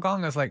 or Hong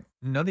Kong. I was like,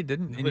 no, they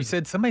didn't. And you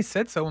said, somebody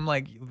said so. I'm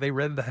like, they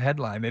read the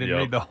headline. They didn't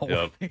read the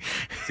whole thing.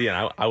 See,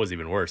 and I was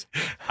even worse.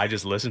 I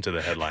just listened to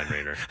the headline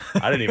reader.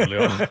 I didn't even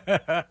know.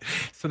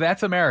 So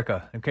that's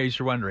America, in case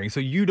you're wondering. So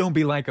you don't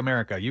be like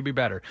America. You be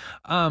better.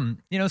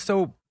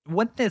 So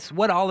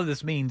what all of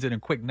this means in a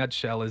quick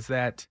nutshell is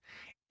that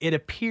it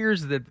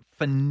appears that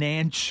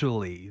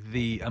financially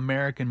the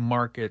American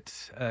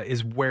market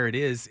is where it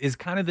is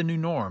kind of the new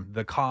norm.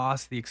 The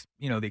cost, the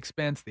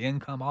expense, the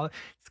income, all that,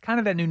 it's kind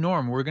of that new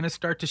norm. We're going to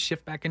start to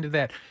shift back into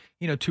that,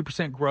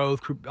 2%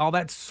 growth, all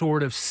that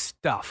sort of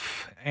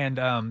stuff. And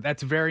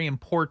that's very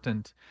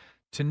important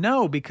to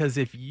know, because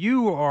if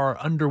you are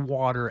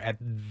underwater at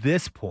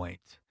this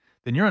point,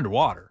 then you're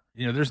underwater.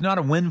 There's not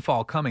a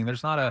windfall coming.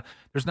 There's not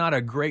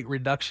a great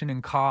reduction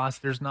in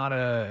cost. There's not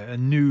a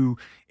new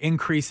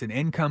increase in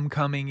income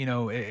coming,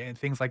 and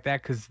things like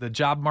that, because the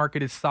job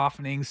market is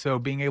softening. So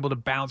being able to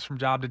bounce from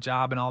job to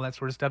job and all that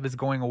sort of stuff is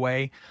going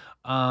away.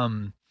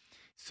 So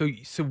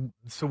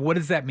what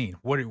does that mean?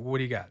 What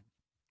do you got?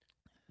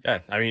 Yeah,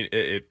 I mean,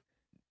 it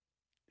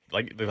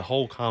like the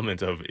whole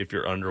comment of if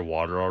you're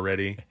underwater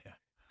already,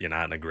 you're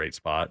not in a great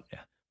spot. Yeah.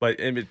 But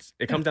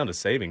it comes down to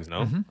savings,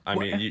 no? Mm-hmm. I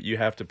mean, you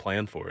have to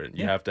plan for it.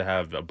 You have to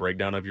have a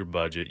breakdown of your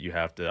budget. You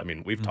have to,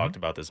 we've talked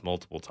about this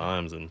multiple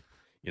times, and,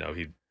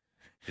 he's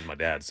my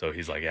dad. So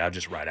he's like,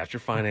 just write out your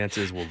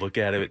finances. We'll look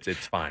at it.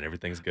 It's fine.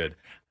 Everything's good.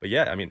 But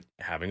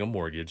having a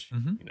mortgage,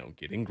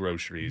 getting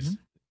groceries,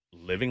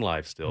 living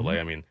life still.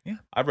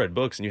 I've read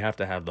books, and you have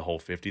to have the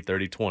whole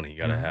 50-30-20. You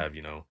got to have,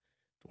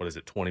 what is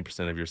it,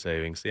 20% of your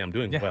savings? See, I'm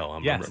doing well. I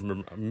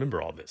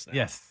remember all this now.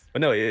 Yes.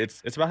 But no,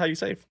 it's about how you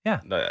save.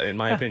 Yeah. In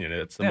my opinion,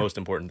 it's the most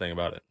important thing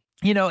about it.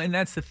 And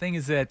that's the thing,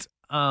 is that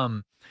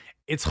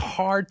it's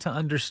hard to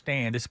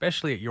understand,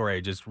 especially at your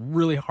age. It's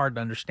really hard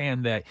to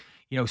understand that,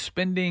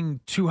 spending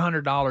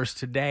 $200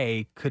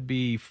 today could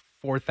be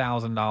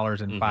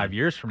 $4,000 in 5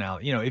 years from now.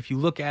 You know, if you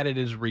look at it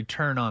as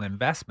return on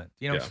investment,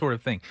 you know, Yeah. sort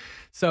of thing.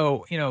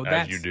 So, you know, As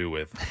that's you do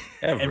with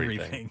everything.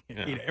 everything.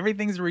 Yeah. You know,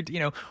 everything's you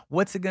know,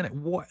 what's it gonna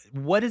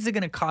what is it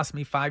gonna cost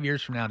me 5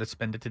 years from now to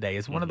spend it today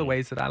is one of the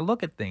ways that I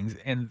look at things,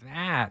 and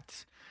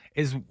that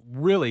is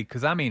really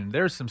because I mean,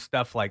 there's some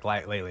stuff like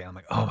lately. I'm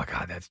like, oh my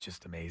god, that's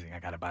just amazing. I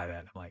got to buy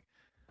that. I'm like,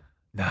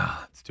 nah,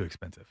 it's too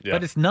expensive. Yeah.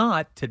 But it's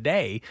not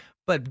today.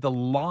 But the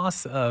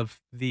loss of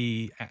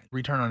the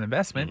return on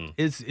investment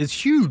is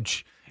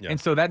huge. Yeah. And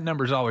so that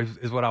number is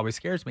what always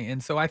scares me.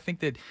 And so I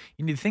think that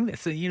you need to think that.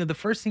 So, you know, the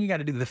first thing you got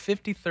to do, the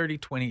 50, 30,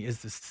 20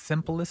 is the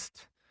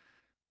simplest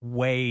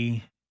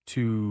way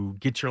to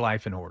get your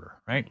life in order,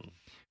 right?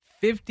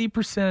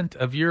 50%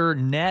 of your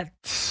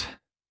net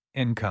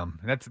income.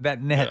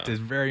 That net is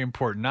very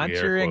important. Not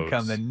Air your quotes.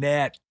 income, the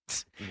net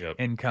Yep.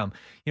 income.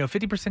 You know,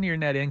 50% of your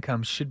net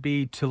income should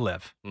be to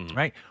live,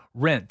 right?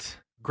 Rent,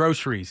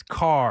 groceries,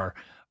 car,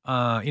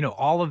 you know,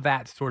 all of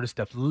that sort of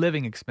stuff,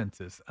 living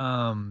expenses,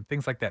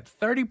 things like that.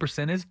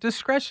 30% is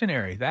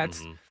discretionary.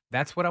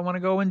 That's what I want to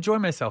go enjoy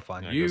myself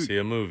on. Yeah, go see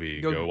a movie,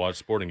 go watch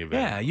sporting events.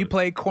 Yeah, you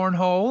play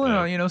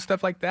cornhole, you know,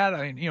 stuff like that.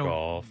 I mean, you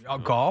know,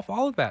 golf,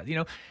 all of that, you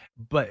know.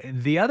 But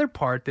the other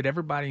part that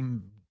everybody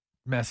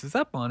messes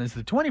up on is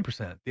the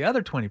 20%. The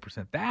other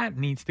 20%, that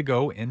needs to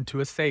go into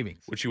a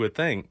savings. Which you would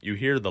think, you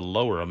hear the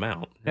lower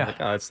amount. You're like,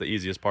 oh, that's the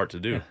easiest part to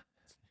do.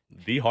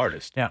 The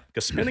hardest. Yeah.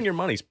 Because spending your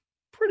money's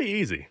pretty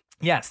easy.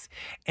 Yes.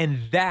 And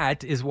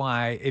that is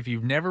why, if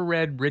you've never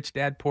read Rich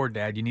Dad, Poor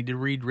Dad, you need to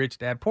read Rich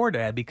Dad, Poor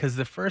Dad, because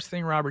the first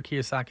thing Robert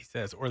Kiyosaki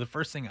says, or the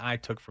first thing I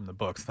took from the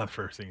book, it's not the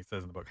first thing he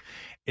says in the book,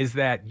 is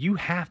that you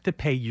have to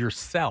pay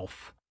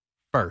yourself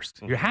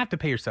first. You have to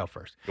pay yourself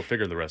first. You'll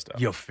figure the rest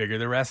out. You'll figure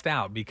the rest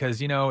out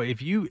because, you know,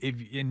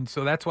 and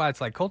so that's why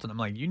it's like Colton. I'm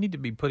like, you need to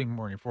be putting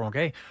more in your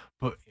 401k,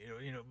 but,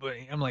 but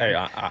I'm like, hey,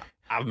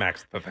 I've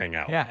maxed the thing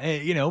out. yeah,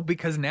 you know,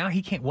 because now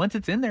he can't, once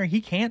it's in there,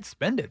 he can't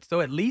spend it. So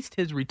at least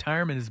his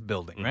retirement is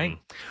building, right?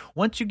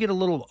 Once you get a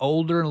little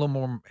older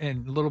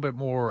and a little bit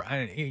more,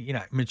 you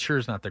know, mature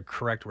is not the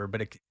correct word,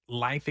 but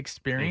life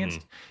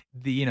experienced,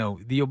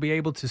 you'll be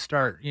able to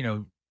start, you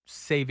know,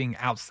 saving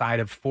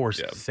outside of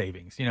forced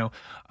savings, you know?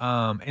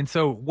 And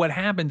so what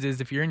happens is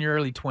if you're in your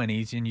early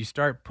 20s and you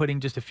start putting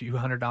just a few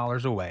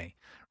 $100s away,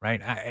 right?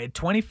 At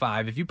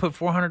 25, if you put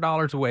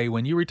 $400 away,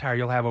 when you retire,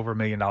 you'll have over $1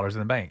 million in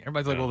the bank.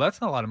 Everybody's like, well,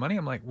 that's not a lot of money.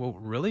 I'm like, well,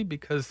 really?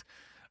 Because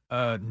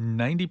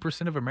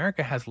 90% of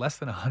America has less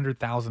than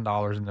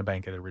 $100,000 in the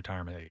bank at a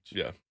retirement age.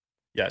 Yeah.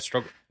 Yeah.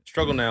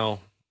 Struggle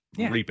now.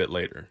 Yeah. Reap it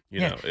later.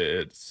 You know,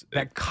 it's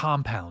that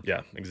compound.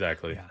 Yeah,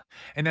 exactly. Yeah.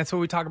 And that's what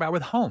we talk about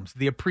with homes,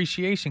 the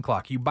appreciation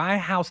clock. You buy a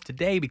house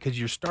today because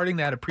you're starting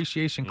that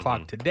appreciation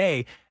clock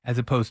today as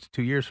opposed to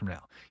 2 years from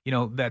now. You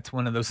know, that's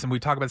one of those, and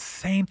we talk about the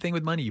same thing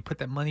with money. You put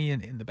that money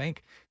in the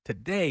bank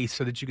today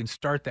so that you can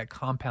start that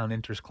compound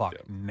interest clock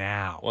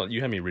now. Well,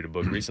 you had me read a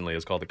book recently.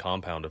 It's called The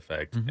Compound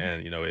Effect.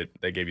 And, you know,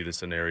 they gave you the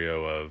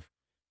scenario of,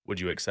 would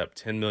you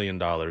accept $10 million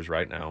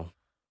right now?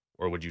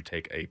 Or would you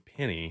take a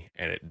penny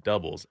and it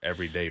doubles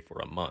every day for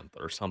a month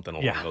or something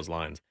along those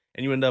lines?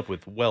 And you end up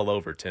with well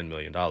over $10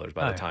 million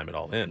by the time it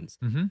all ends.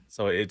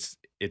 So it's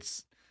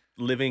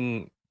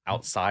living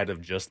outside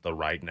of just the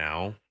right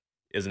now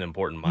is an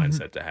important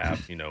mindset to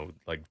have. You know,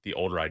 like the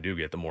older I do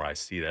get, the more I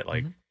see that.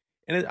 Like,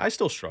 and I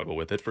still struggle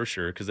with it for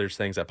sure because there's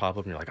things that pop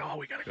up and you're like, oh,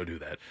 we got to go do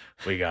that.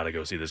 We got to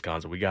go see this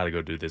concert. We got to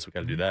go do this. We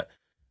got to do that.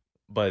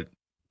 But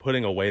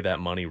putting away that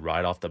money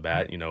right off the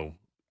bat, you know,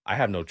 I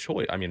have no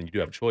choice. I mean, you do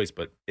have a choice,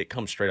 but it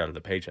comes straight out of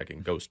the paycheck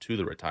and goes to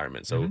the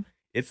retirement. So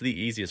it's the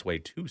easiest way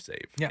to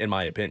save, in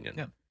my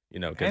opinion. You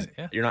know, because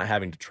you're not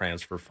having to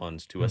transfer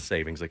funds to a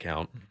savings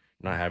account.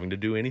 You're not having to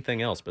do anything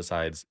else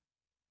besides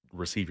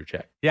receive your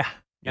check. You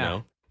You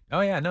know? Oh,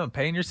 yeah, no,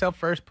 paying yourself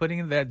first, putting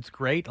in that's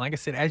great. Like I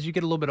said, as you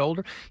get a little bit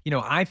older, you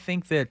know, I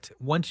think that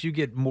once you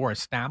get more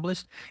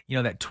established, you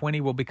know, that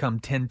 20 will become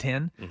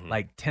 10-10.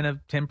 Like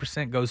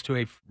 10% goes to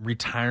a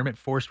retirement,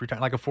 forced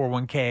retirement, like a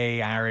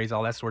 401k, IRAs,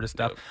 all that sort of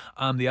stuff.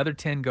 The other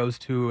 10 goes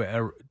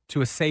to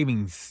a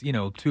savings, you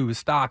know, to a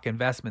stock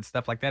investment,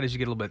 stuff like that as you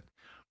get a little bit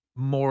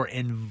more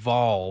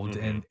involved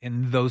in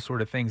those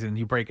sort of things, and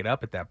you break it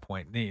up at that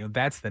point. You know,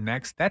 that's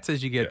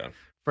as you get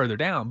further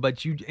down.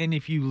 But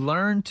if you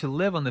learn to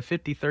live on the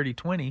 50, 30,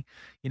 20,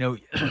 you know,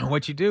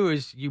 what you do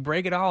is you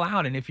break it all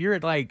out. And if you're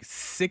at like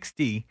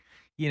 60,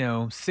 you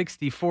know,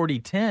 60, 40,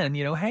 10,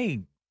 you know,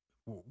 hey,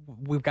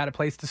 we've got a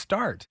place to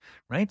start,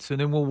 right? So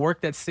then we'll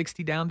work that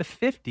 60 down to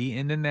 50,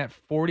 and then that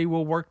 40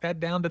 will work that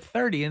down to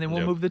 30, and then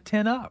we'll move the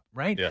 10 up,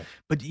 right?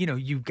 But, you know,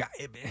 you've got,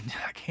 and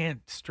I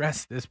can't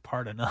stress this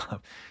part enough.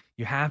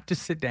 You have to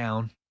sit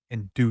down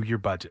and do your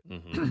budget.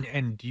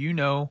 And do you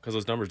know? Because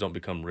those numbers don't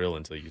become real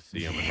until you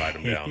see them and write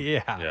them down.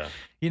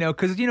 You know,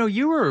 because, you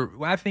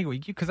know, I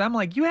think, because I'm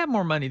like, you have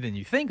more money than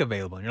you think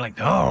available. And you're like,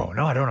 no,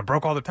 I don't. I'm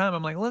broke all the time.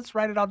 I'm like, let's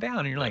write it all down.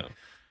 And you're like,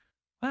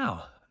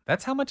 wow,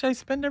 that's how much I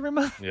spend every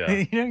month. Yeah.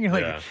 You're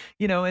like,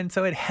 Yeah. And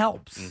so it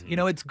helps.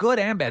 It's good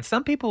and bad.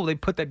 Some people, they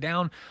put that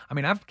down. I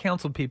mean, I've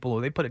counseled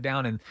people, they put it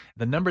down, and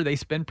the number they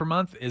spend per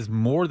month is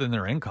more than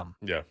their income.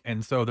 Yeah.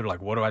 And so they're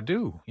like, what do I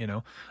do?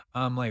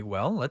 I'm like,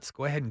 well, let's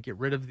go ahead and get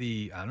rid of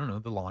the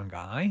lawn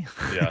guy.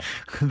 Yeah.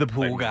 The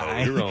pool Like, mow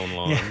guy. your own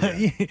lawn.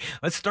 Yeah.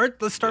 Let's start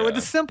with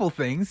the simple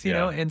things,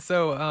 Yeah. And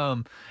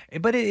so,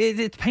 but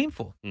it's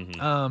painful.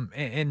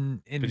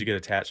 And Because you get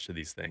attached to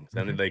these things,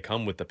 and they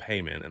come with the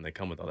payment, and they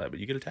come with all that, but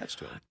you get attached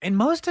to them. And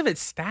most of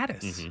it's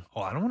status.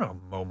 Oh, I don't want to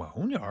mow my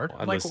own yard.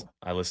 Well,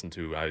 I listened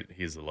to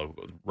he's a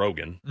local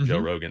Rogan, Joe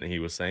Rogan, and he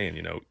was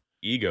saying,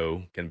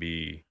 ego can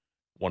be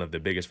one of the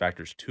biggest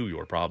factors to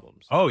your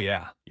problems. Oh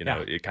yeah,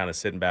 It kind of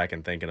sitting back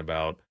and thinking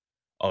about,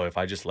 oh, if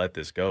I just let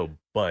this go,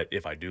 but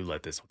if I do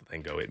let this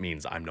thing go, it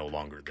means I'm no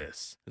longer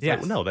this. It's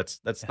like, no,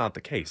 that's not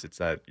the case. It's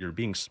that you're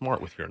being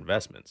smart with your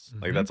investments.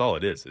 Like that's all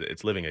it is.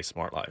 It's living a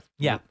smart life.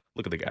 Yeah.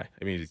 Look at the guy.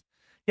 I mean,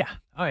 yeah.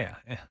 Oh yeah.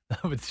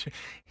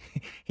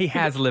 He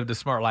has lived a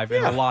smart life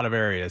in a lot of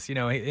areas,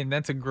 and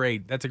that's a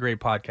great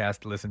podcast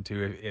to listen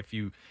to.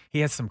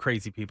 He has some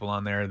crazy people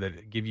on there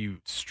that give you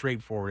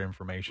straightforward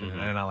information,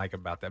 and I like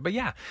about that. But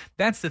yeah,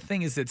 that's the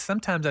thing, is that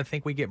sometimes I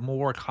think we get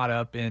more caught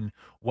up in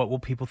what will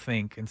people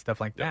think and stuff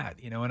like that,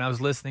 And I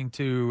was listening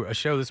to a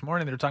show this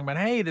morning. They were talking about,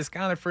 hey, this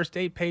guy on their first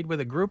date paid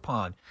with a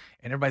Groupon,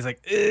 and everybody's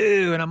like,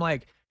 ew, and I'm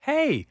like,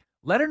 hey,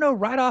 let her know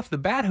right off the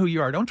bat who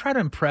you are. Don't try to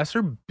impress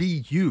her.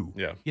 Be you.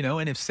 Yeah.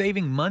 And if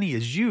saving money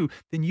is you,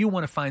 then you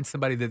want to find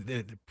somebody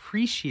that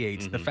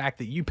appreciates the fact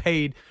that you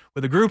paid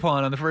with a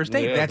Groupon on the first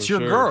date. Yeah, that's for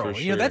your sure, girl.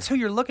 for sure. That's who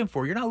you're looking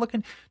for. You're not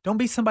looking. Don't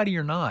be somebody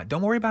you're not.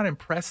 Don't worry about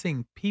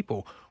impressing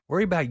people.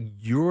 Worry about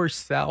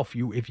yourself.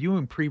 If you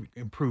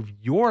improve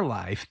your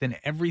life, then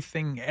every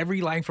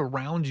life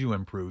around you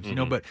improves.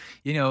 But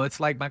it's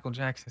like Michael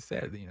Jackson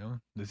said.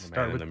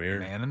 Start with the mirror.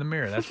 Man in the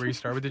mirror. That's where you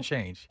start with the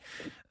change.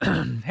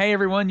 Hey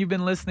everyone, you've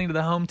been listening to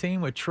the Home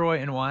Team with Troy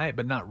and Wyatt,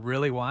 but not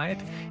really Wyatt.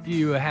 If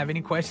you have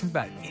any questions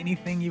about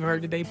anything you've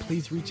heard today,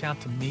 please reach out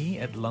to me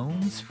at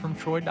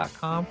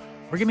loansfromtroy.com.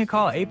 Or give me a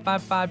call at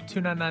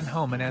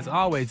 855-299-HOME. And as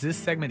always, this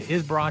segment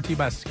is brought to you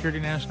by Security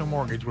National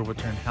Mortgage, where we'll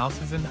turn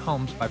houses into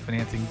homes by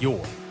financing your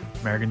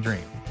American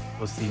dream.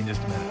 We'll see you in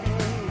just a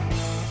minute.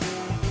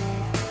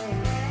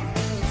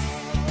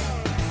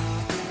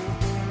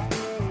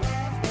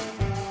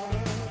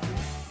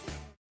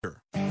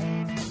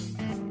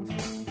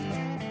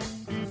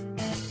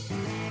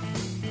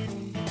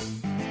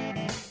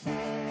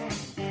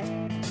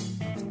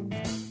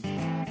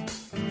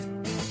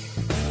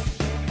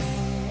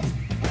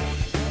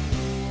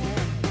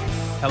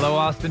 Hello,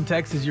 Austin,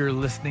 Texas. You're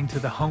listening to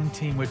the Home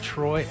Team with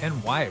Troy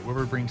and Wyatt, where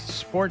we bring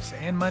sports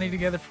and money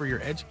together for your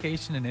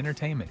education and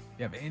entertainment. If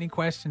you have any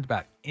questions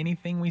about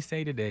anything we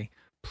say today,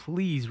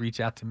 please reach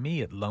out to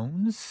me at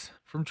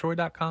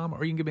loansfromtroy.com,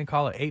 or you can give me a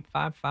call at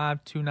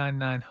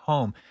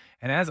 855-299-HOME.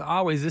 And as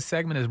always, this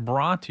segment is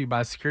brought to you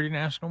by Security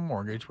National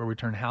Mortgage, where we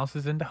turn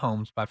houses into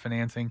homes by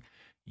financing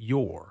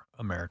your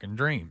American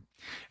dream.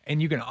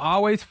 And you can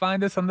always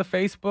find us on the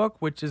Facebook,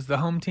 which is the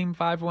Home Team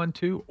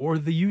 512, or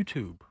the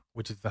YouTube,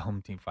 which is the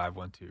Home Team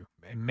 512.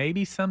 And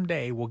maybe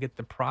someday we'll get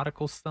the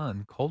prodigal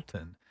son,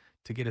 Colton,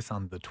 to get us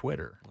on the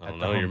Twitter. I don't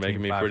know. You're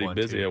making me pretty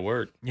busy at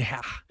work.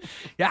 Yeah.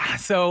 Yeah.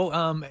 So,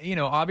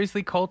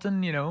 obviously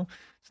Colton,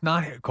 it's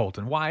not here.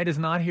 Colton Wyatt is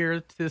not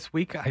here this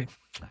week. I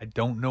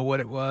don't know what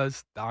it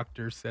was.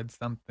 Doctor said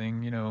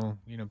something, I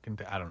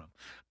don't know.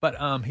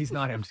 But he's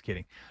not. I'm just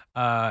kidding.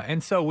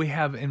 And so we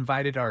have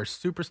invited our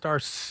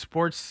superstar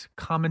sports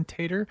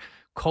commentator,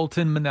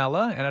 Colton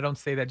Manella. And I don't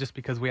say that just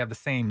because we have the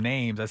same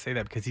names. I say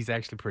that because he's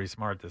actually pretty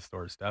smart at this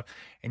sort of stuff.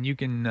 And you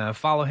can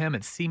follow him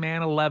at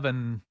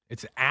CMan11.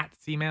 It's at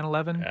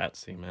CMan11. At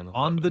CMan11.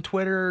 On the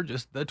Twitter,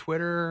 just the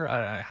Twitter.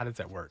 How does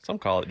that work? Some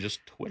call it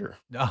just Twitter.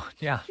 Oh,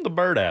 yeah. The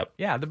Bird app.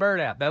 Yeah, the Bird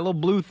app. That little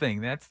blue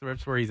thing. That's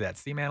where he's at,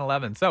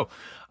 CMan11. So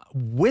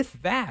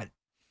with that,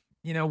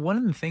 one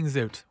of the things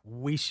that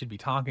we should be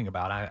talking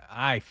about,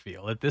 I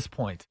feel, at this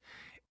point,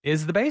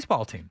 is the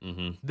baseball team.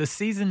 Mm-hmm. The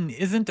season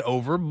isn't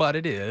over, but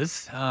it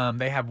is.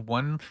 They have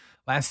one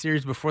last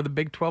series before the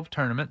Big 12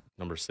 tournament.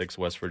 Number 6,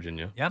 West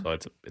Virginia. Yeah. So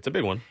it's a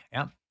big one.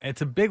 Yeah,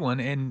 it's a big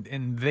one,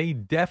 and they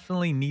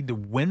definitely need to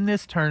win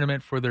this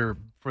tournament for their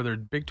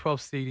Big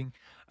 12 seeding,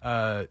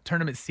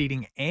 tournament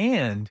seeding,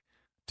 and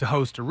to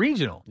host a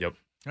regional. Yep.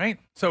 Right?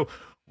 So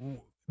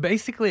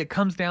basically it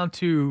comes down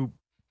to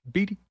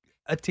beating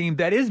a team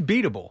that is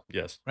beatable.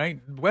 Yes.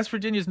 Right? West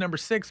Virginia's number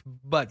 6,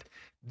 but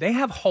they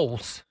have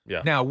holes.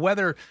 Yeah. Now,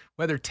 whether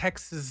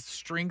Texas'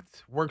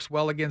 strength works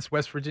well against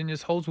West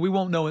Virginia's holes, we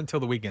won't know until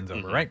the weekend's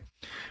over, right?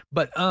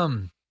 But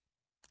the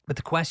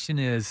question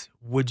is,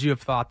 would you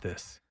have thought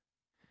this?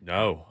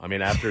 No. I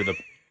mean, after the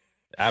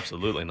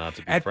absolutely not,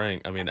 to be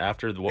frank. I mean,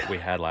 after what we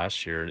had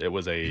last year, it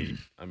was you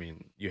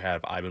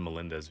have Ivan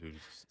Melendez,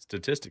 who's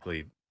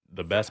statistically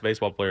the best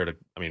baseball player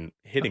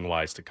hitting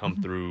wise to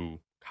come through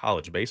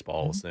college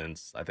baseball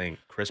since I think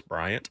Chris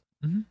Bryant,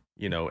 and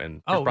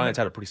Chris Bryant's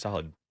had a pretty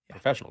solid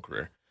professional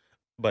career.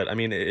 But I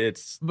mean,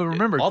 but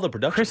remember, all the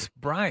production. Chris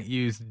Bryant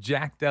used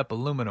jacked up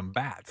aluminum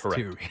bats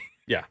too.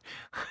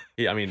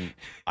 Yeah. I mean,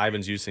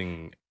 Ivan's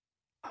using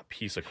a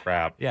piece of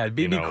crap. Yeah,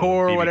 BB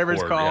core, whatever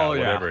it's called.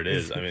 Yeah, whatever it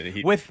is. I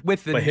mean,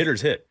 but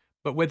hitters hit.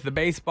 But with the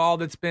baseball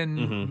that's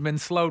been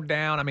slowed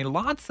down, I mean,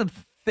 lots of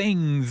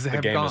things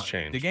have gone. The game has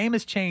changed. The game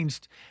has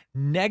changed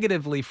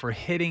negatively for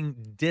hitting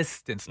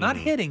distance. Not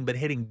hitting, but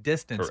hitting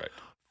distance. Correct.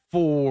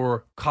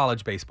 For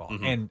college baseball.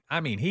 And I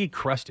mean, he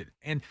crushed it.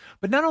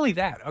 But not only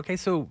that, okay,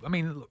 so I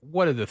mean,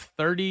 what are the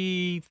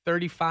 30,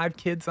 35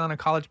 kids on a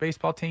college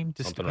baseball team?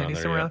 Just something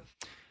around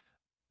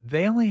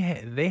there,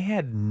 They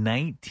had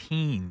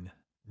 19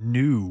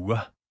 new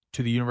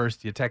to the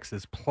University of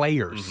Texas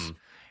players.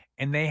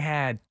 And they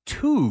had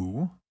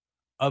 2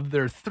 of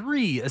their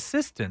 3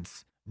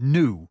 assistants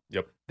new.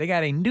 Yep. They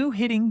got a new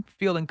hitting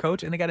fielding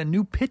coach and they got a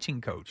new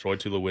pitching coach. Troy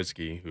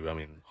Tulowitzki, who, I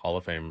mean, Hall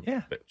of Fame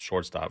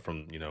shortstop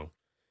from,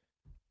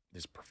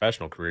 his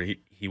professional career.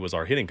 He was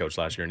our hitting coach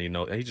last year, and he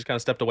just kind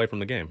of stepped away from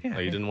the game. Yeah,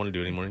 he didn't want to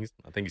do it anymore.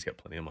 I think he's got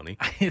plenty of money.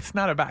 It's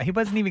not about. He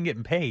wasn't even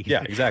getting paid.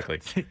 Yeah,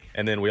 exactly.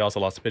 And then we also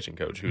lost the pitching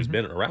coach, who's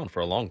been around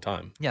for a long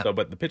time. Yeah. So,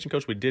 but the pitching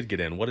coach we did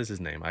get in, what is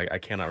his name? I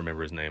cannot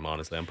remember his name,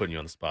 honestly. I'm putting you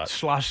on the spot.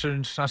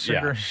 Schlosser.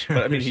 Yeah.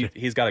 But I mean,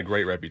 he's got a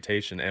great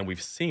reputation, and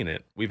we've seen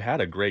it. We've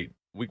had a great.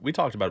 We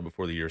talked about it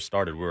before the year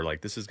started. We were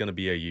like, this is going to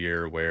be a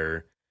year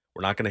where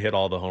we're not going to hit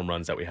all the home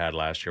runs that we had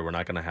last year. We're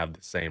not going to have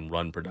the same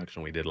run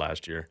production we did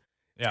last year.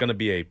 It's going to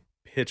be a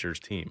pitcher's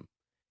team,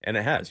 and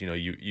it has.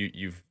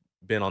 You've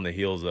been on the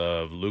heels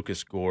of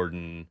Lucas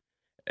Gordon,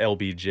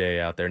 LBJ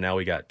out there. Now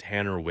we got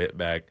Tanner Witt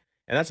back,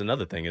 and that's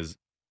another thing is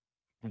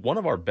one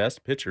of our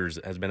best pitchers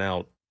has been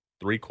out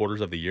 3/4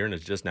 of the year and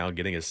is just now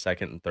getting his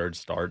second and third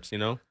starts.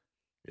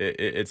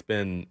 It's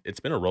been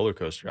a roller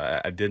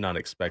coaster. I did not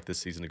expect this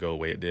season to go the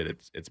way it did.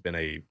 It's been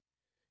a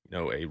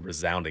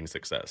resounding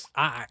success.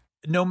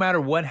 No matter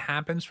what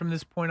happens from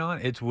this point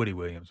on, it's Woody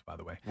Williams, by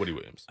the way. Woody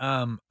Williams.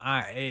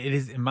 It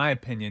is, in my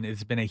opinion,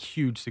 it's been a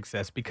huge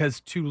success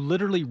because to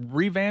literally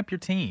revamp your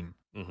team,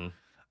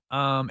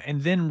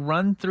 and then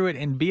run through it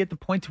and be at the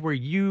point to where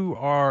you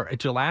are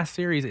at your last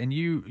series and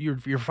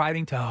you're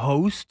fighting to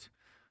host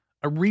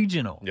a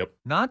regional. Yep.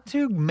 Not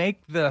to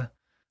make the.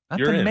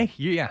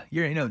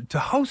 To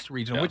host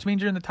regional, which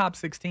means you're in the top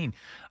 16.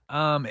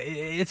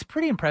 It's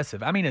pretty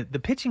impressive. I mean, the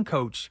pitching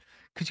coach,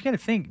 because you got to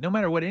think, no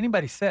matter what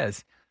anybody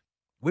says.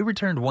 We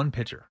returned 1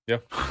 pitcher. Yeah.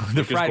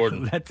 The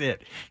Friday, that's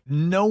it.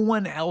 No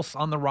one else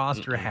on the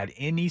roster had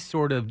any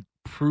sort of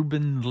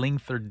proven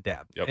length or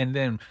depth. Yep. And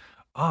then,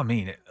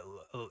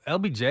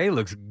 LBJ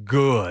looks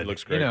good. He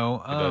looks great. He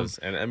does.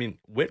 And I mean,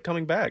 Witt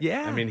coming back.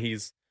 Yeah. I mean,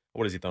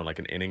 what has he thrown? Like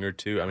an inning or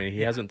 2? I mean,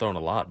 he hasn't thrown a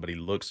lot, but he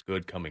looks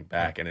good coming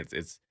back. And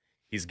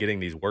he's getting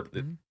these work.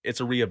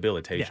 It's a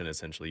rehabilitation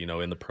essentially.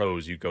 In the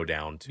pros, you go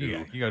down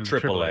to you go to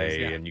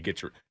AAA and you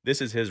get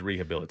this is his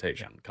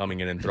rehabilitation,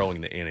 coming in and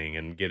throwing the inning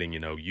and getting,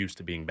 used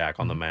to being back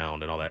on the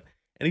mound and all that.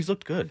 And he's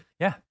looked good.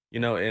 Yeah.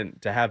 And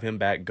to have him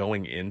back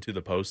going into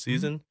the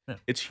postseason,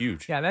 it's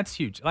huge. Yeah, that's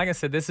huge. Like I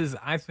said,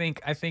 I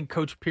think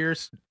Coach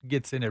Pierce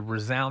gets in a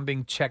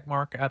resounding check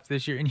mark after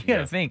this year. And you got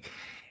to think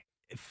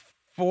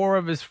 3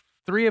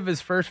 of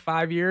his first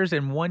 5 years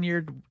and 1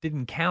 year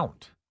didn't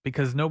count.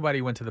 Because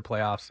nobody went to the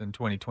playoffs in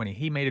 2020.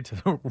 He made it to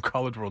the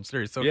College World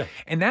Series. So,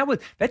 and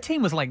that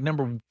team was like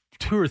number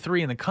 2 or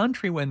 3 in the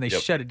country when they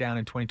shut it down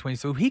in 2020.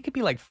 So he could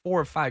be like 4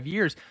 or 5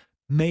 years,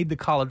 made the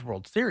College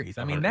World Series.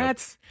 I mean,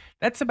 that's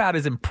about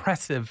as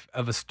impressive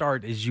of a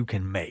start as you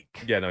can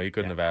make. Yeah, no, he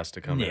couldn't have asked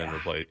to come in and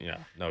replace.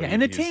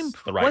 And the team,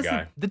 the right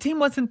guy. The team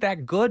wasn't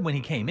that good when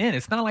he came in.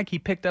 It's not like he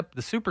picked up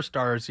the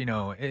superstars.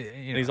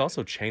 And he's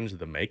also changed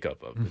the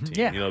makeup of the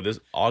team. Yeah. This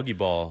Augie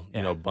ball,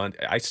 bunt.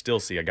 I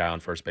still see a guy on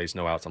first base,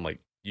 no outs. I'm like,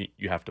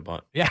 you have to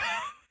bunt. Yeah.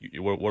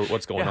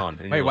 What's going on?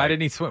 And wait, why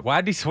didn't he swing?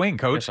 Why did he swing,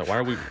 Coach? Like,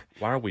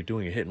 why are we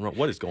doing a hit and run?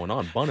 What is going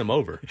on? Bunt him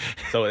over.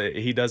 So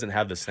he doesn't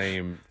have the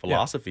same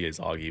philosophy as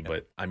Augie,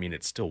 but I mean,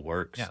 it still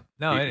works. Yeah,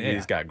 no,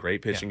 he's got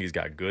great pitching. He's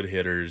got good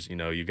hitters.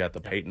 You've got the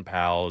Peyton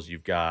Powells,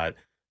 you've got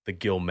the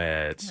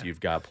Gilmets,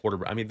 you've got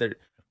Porter. I mean,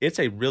 it's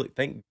a really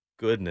thank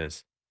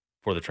goodness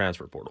for the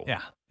transfer portal.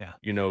 Yeah.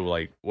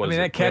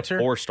 That catcher,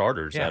 4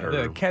 starters. Yeah,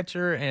 the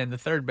catcher and the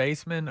third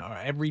baseman are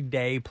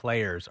everyday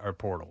players are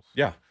portals.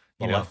 Yeah.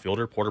 The left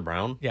fielder, Porter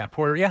Brown. Yeah,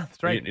 Porter. Yeah,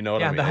 that's right. You know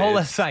what I mean? The whole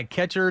left side,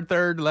 catcher,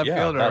 third, left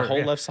fielder. That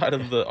whole left side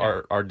of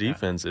our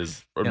defense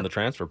is from the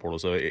transfer portal.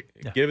 So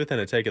giveth and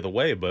it taketh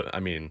away. But I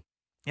mean,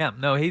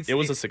 it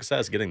was a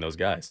success getting those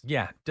guys.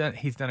 Yeah,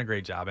 he's done a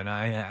great job, and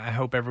I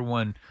hope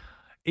everyone.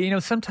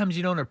 Sometimes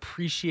you don't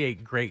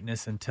appreciate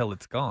greatness until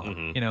it's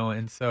gone,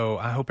 and so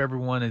I hope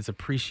everyone is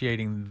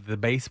appreciating the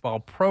baseball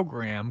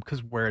program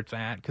because where it's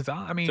at. Because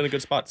I mean, it's in a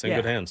good spot. It's in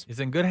good hands.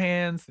 It's in good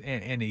hands,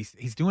 and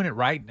he's doing it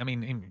right. I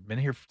mean, he's been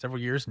here for several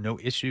years, no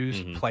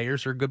issues.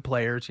 Players are good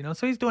players,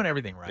 so he's doing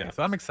everything right. Yeah.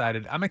 So I'm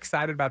excited. I'm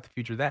excited about the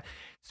future of that.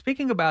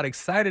 Speaking about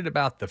excited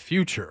about the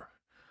future,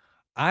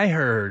 I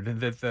heard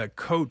that the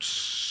Coach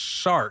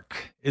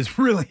Sark is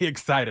really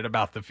excited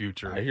about the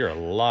future. I hear a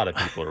lot of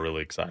people are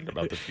really excited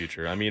about the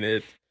future. I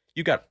mean,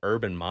 you got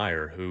Urban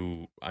Meyer,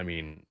 who, I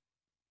mean,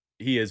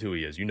 he is who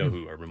he is. You know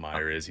who Urban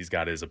Meyer is. He's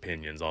got his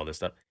opinions, all this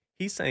stuff.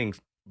 He's saying,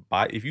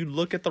 if you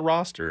look at the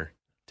roster,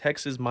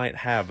 Texas might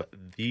have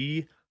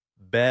the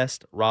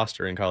best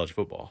roster in college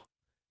football,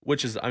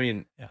 which is, I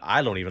mean,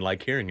 I don't even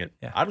like hearing it.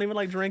 I don't even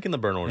like drinking the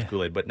burnt orange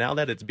Kool-Aid, but now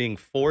that it's being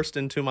forced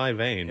into my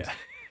veins,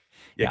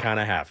 you kind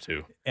of have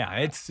to. Yeah,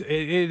 it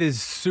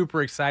is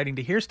super exciting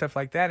to hear stuff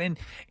like that. And,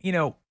 you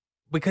know,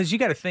 because you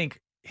got to think,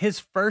 his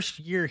first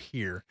year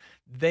here,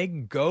 they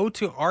go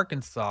to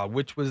Arkansas,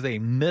 which was a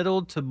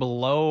middle to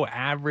below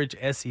average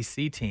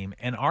SEC team,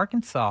 and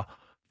Arkansas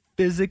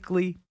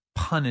physically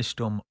punished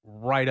them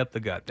right up the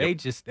gut. They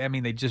just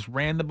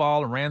ran the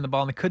ball,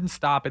 and they couldn't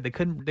stop it. They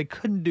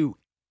couldn't do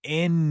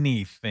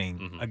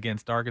anything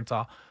against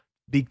Arkansas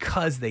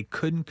because they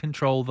couldn't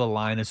control the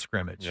line of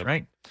scrimmage,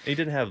 right? He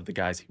didn't have the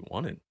guys he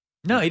wanted.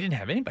 No, he didn't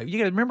have anybody. You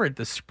got to remember, at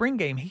the spring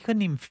game, he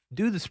couldn't even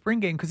do the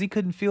spring game because he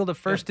couldn't field a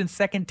first and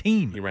second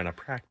team. He ran a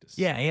practice.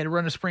 Yeah, he had to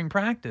run a spring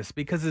practice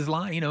because his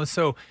line, you know,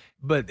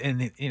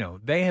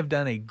 they have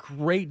done a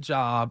great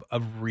job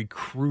of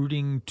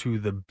recruiting to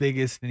the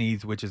biggest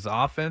needs, which is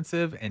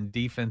offensive and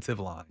defensive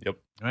line. Yep.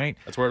 Right?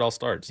 That's where it all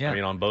starts. Yeah. I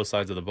mean, on both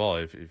sides of the ball,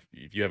 if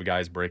you have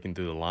guys breaking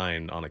through the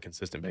line on a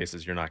consistent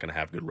basis, you're not going to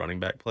have good running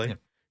back play. Yeah.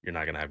 You're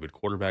not going to have good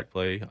quarterback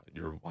play.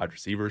 Your wide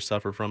receivers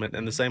suffer from it.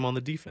 And the same on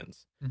the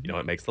defense. You know,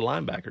 it makes the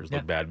linebackers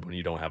look bad when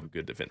you don't have a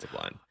good defensive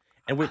line.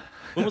 And when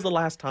was the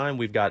last time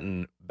we've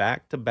gotten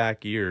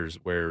back-to-back years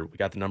where we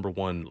got the number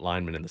one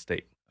lineman in the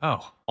state?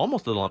 Oh.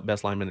 Almost the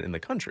best lineman in the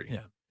country.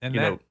 Yeah.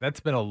 And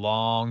that's been a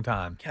long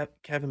time.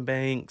 Kevin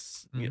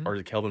Banks,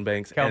 or Kelvin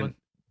Banks, and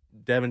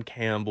Devin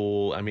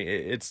Campbell. I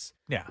mean,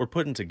 we're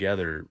putting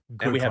together,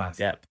 good and we class. have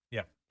depth.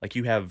 Yeah. Like,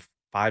 you have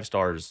 5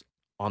 stars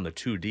on the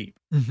 2 deep.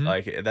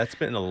 Like, that's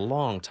been a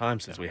long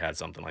time since we had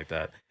something like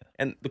that.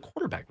 And the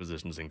quarterback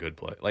position is in good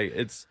play. Like,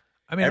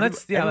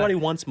 everybody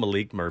wants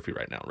Malik Murphy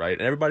right now, right?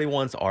 And everybody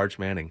wants Arch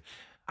Manning.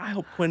 I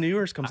hope Quinn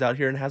Ewers comes out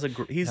here and has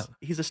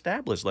he's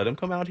established. Let him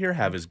come out here,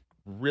 have his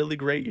really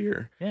great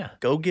year. Yeah.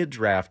 Go get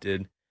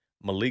drafted.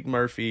 Malik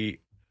Murphy,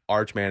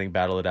 Arch Manning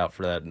battle it out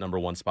for that number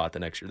 1 spot the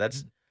next year.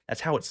 That's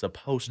how it's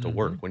supposed to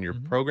work. When your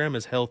program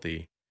is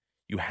healthy,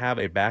 you have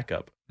a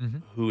backup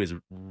who is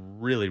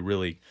really,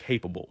 really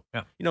capable.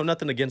 Yeah. You know,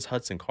 nothing against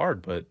Hudson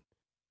Card, but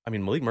I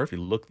mean, Malik Murphy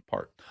looked the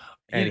part.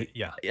 And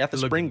at the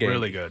spring game,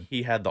 really good.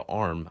 He had the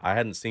arm. I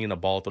hadn't seen a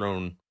ball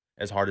thrown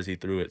as hard as he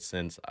threw it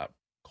since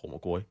Cole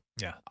McCoy.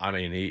 Yeah. I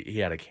mean, he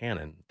had a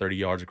cannon, 30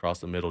 yards across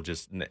the middle.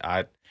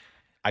 I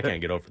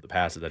can't get over the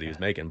passes that he was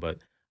making, but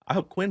I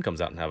hope Quinn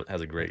comes out and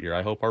has a great year.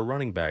 I hope our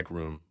running back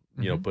room,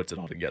 puts it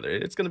all together.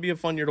 It's going to be a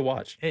fun year to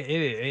watch.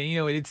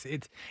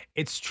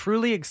 It's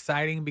truly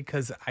exciting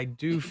because I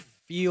do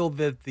feel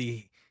that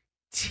the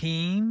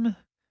team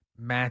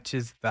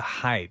matches the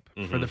hype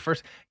for the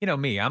first. You know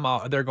me,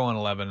 they're going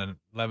 11-1, and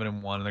they're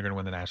going to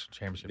win the national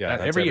championship. Yeah,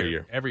 every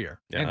year.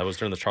 Yeah, that was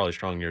during the Charlie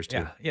Strong years too.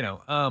 Yeah, you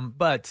know,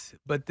 but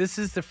this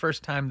is the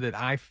first time that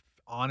I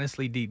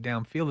honestly deep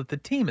down feel that the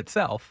team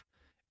itself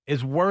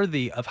is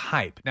worthy of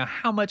hype. Now,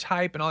 how much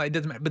hype and all that, it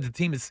doesn't matter, but the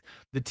team is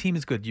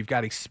good. You've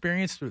got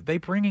experience. They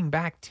bringing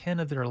back 10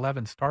 of their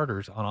 11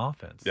 starters on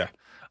offense. Yeah.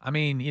 I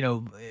mean, you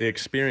know, the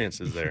experience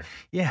is there.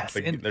 Yes,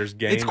 and there's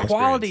game. It's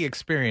quality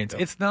experience.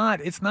 Yep.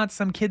 It's not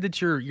some kid that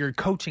you're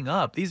coaching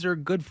up. These are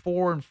good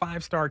 4- and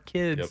 5-star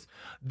kids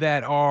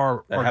that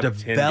are have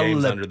 10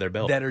 games under their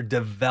belt, that are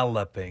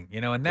developing. You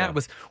know, and that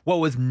was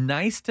what was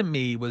nice to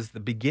me was the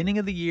beginning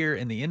of the year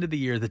and the end of the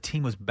year. The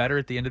team was better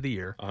at the end of the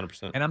year.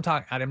 100%. And I'm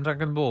talking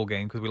the bowl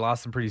game because we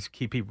lost some pretty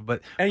key people,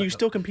 but you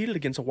still competed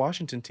against a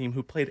Washington team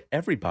who played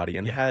everybody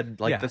and had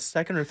the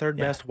second or third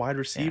best wide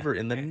receiver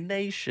in the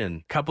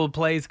nation. Couple of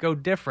plays go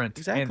different,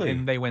 exactly,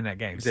 and they win that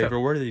game. Xavier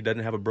Worthy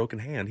doesn't have a broken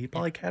hand. He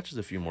probably catches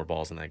a few more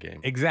balls in that game.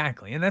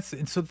 Exactly, and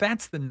so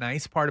that's the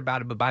nice part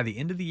about it. But by the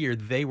end of the year,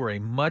 they were a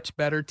much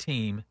better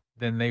team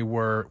than they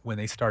were when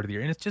they started the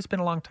year, and it's just been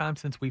a long time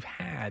since we've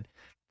had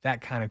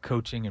that kind of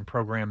coaching and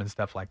program and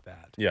stuff like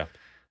that. Yeah,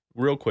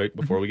 real quick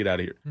before we get out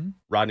of here,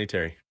 Rodney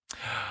Terry.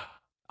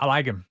 I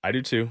like him. I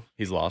do too.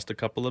 He's lost a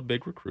couple of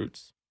big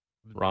recruits.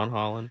 Ron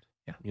Holland.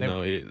 Yeah, you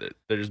know,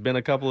 there's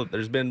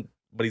been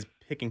but he's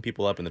picking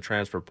people up in the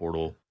transfer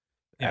portal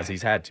as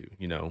he's had to,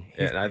 you know.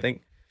 And I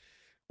think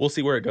we'll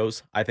see where it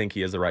goes. I think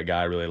he is the right guy.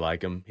 I really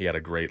like him. He had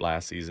a great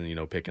last season, you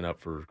know, picking up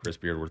for Chris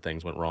Beard where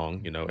things went wrong,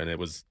 you know, and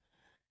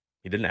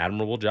he did an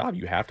admirable job.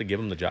 You have to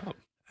give him the job.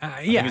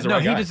 He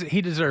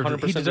deserved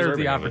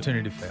the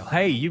opportunity to fail.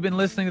 Hey, you've been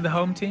listening to the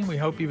Home Team. We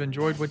hope you've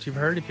enjoyed what you've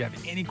heard. If you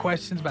have any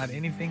questions about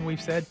anything we've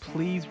said,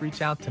 please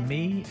reach out to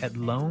me at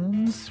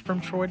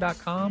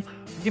loansfromtroy.com.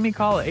 Give me a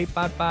call at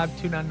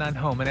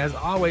 855-299-HOME. And as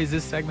always,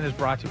 this segment is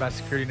brought to you by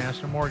Security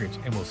National Mortgage,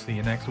 and we'll see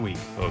you next week.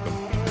 Welcome.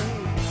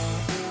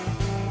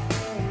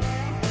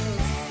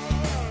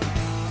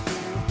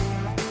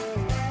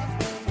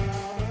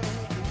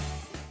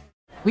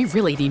 We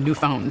really need new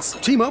phones.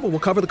 T-Mobile will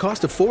cover the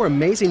cost of 4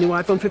 amazing new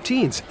iPhone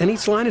 15s, and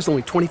each line is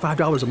only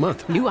 $25 a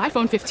month. New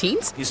iPhone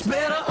 15s? It's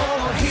better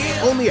over here.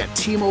 Only at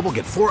T-Mobile,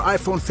 get 4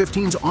 iPhone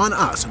 15s on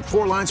us and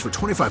 4 lines for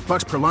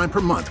 $25 per line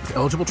per month with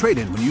eligible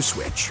trade-in when you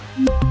switch.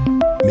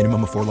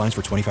 Minimum of 4 lines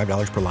for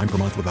 $25 per line per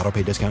month with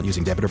autopay discount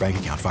using debit or bank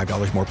account.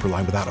 $5 more per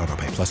line without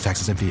autopay, plus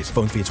taxes and fees.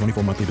 Phone fee at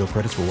 24 monthly bill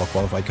credits for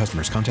well-qualified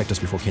customers. Contact us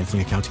before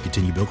canceling account to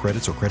continue bill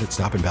credits or credit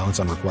stop and balance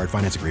on required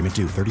finance agreement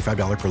due.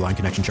 $35 per line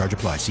connection charge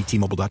applies. See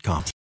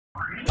T-Mobile.com.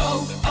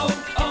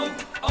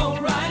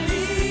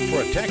 O'Reilly.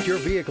 Protect your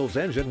vehicle's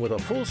engine with a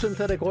full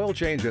synthetic oil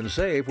change and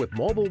save with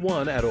Mobil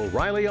 1 at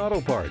O'Reilly Auto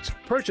Parts.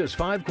 Purchase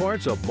 5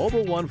 quarts of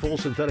Mobil 1 full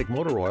synthetic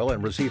motor oil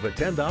and receive a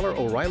 $10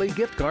 O'Reilly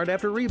gift card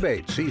after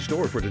rebate. See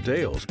store for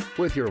details.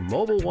 With your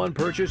Mobil 1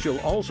 purchase,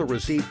 you'll also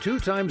receive 2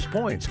 times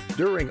points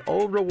during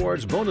O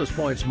Rewards Bonus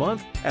Points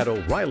Month at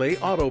O'Reilly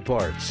Auto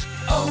Parts.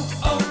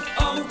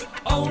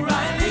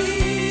 O'Reilly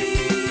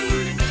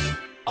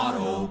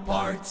Auto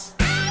Parts.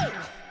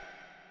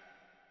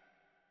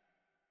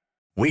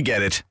 We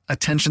get it.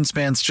 Attention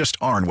spans just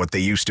aren't what they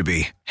used to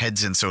be.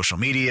 Heads in social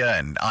media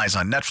and eyes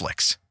on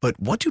Netflix. But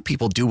what do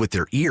people do with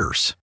their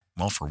ears?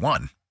 Well, for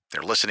one,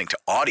 they're listening to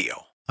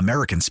audio.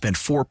 Americans spend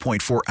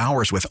 4.4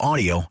 hours with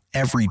audio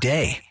every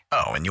day.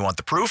 Oh, and you want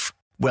the proof?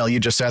 Well, you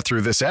just sat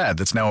through this ad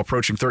that's now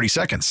approaching 30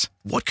 seconds.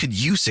 What could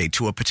you say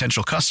to a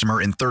potential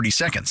customer in 30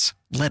 seconds?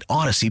 Let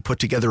Odyssey put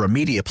together a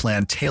media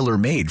plan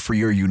tailor-made for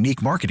your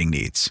unique marketing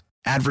needs.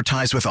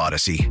 Advertise with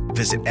Odyssey.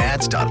 Visit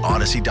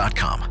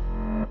ads.odyssey.com.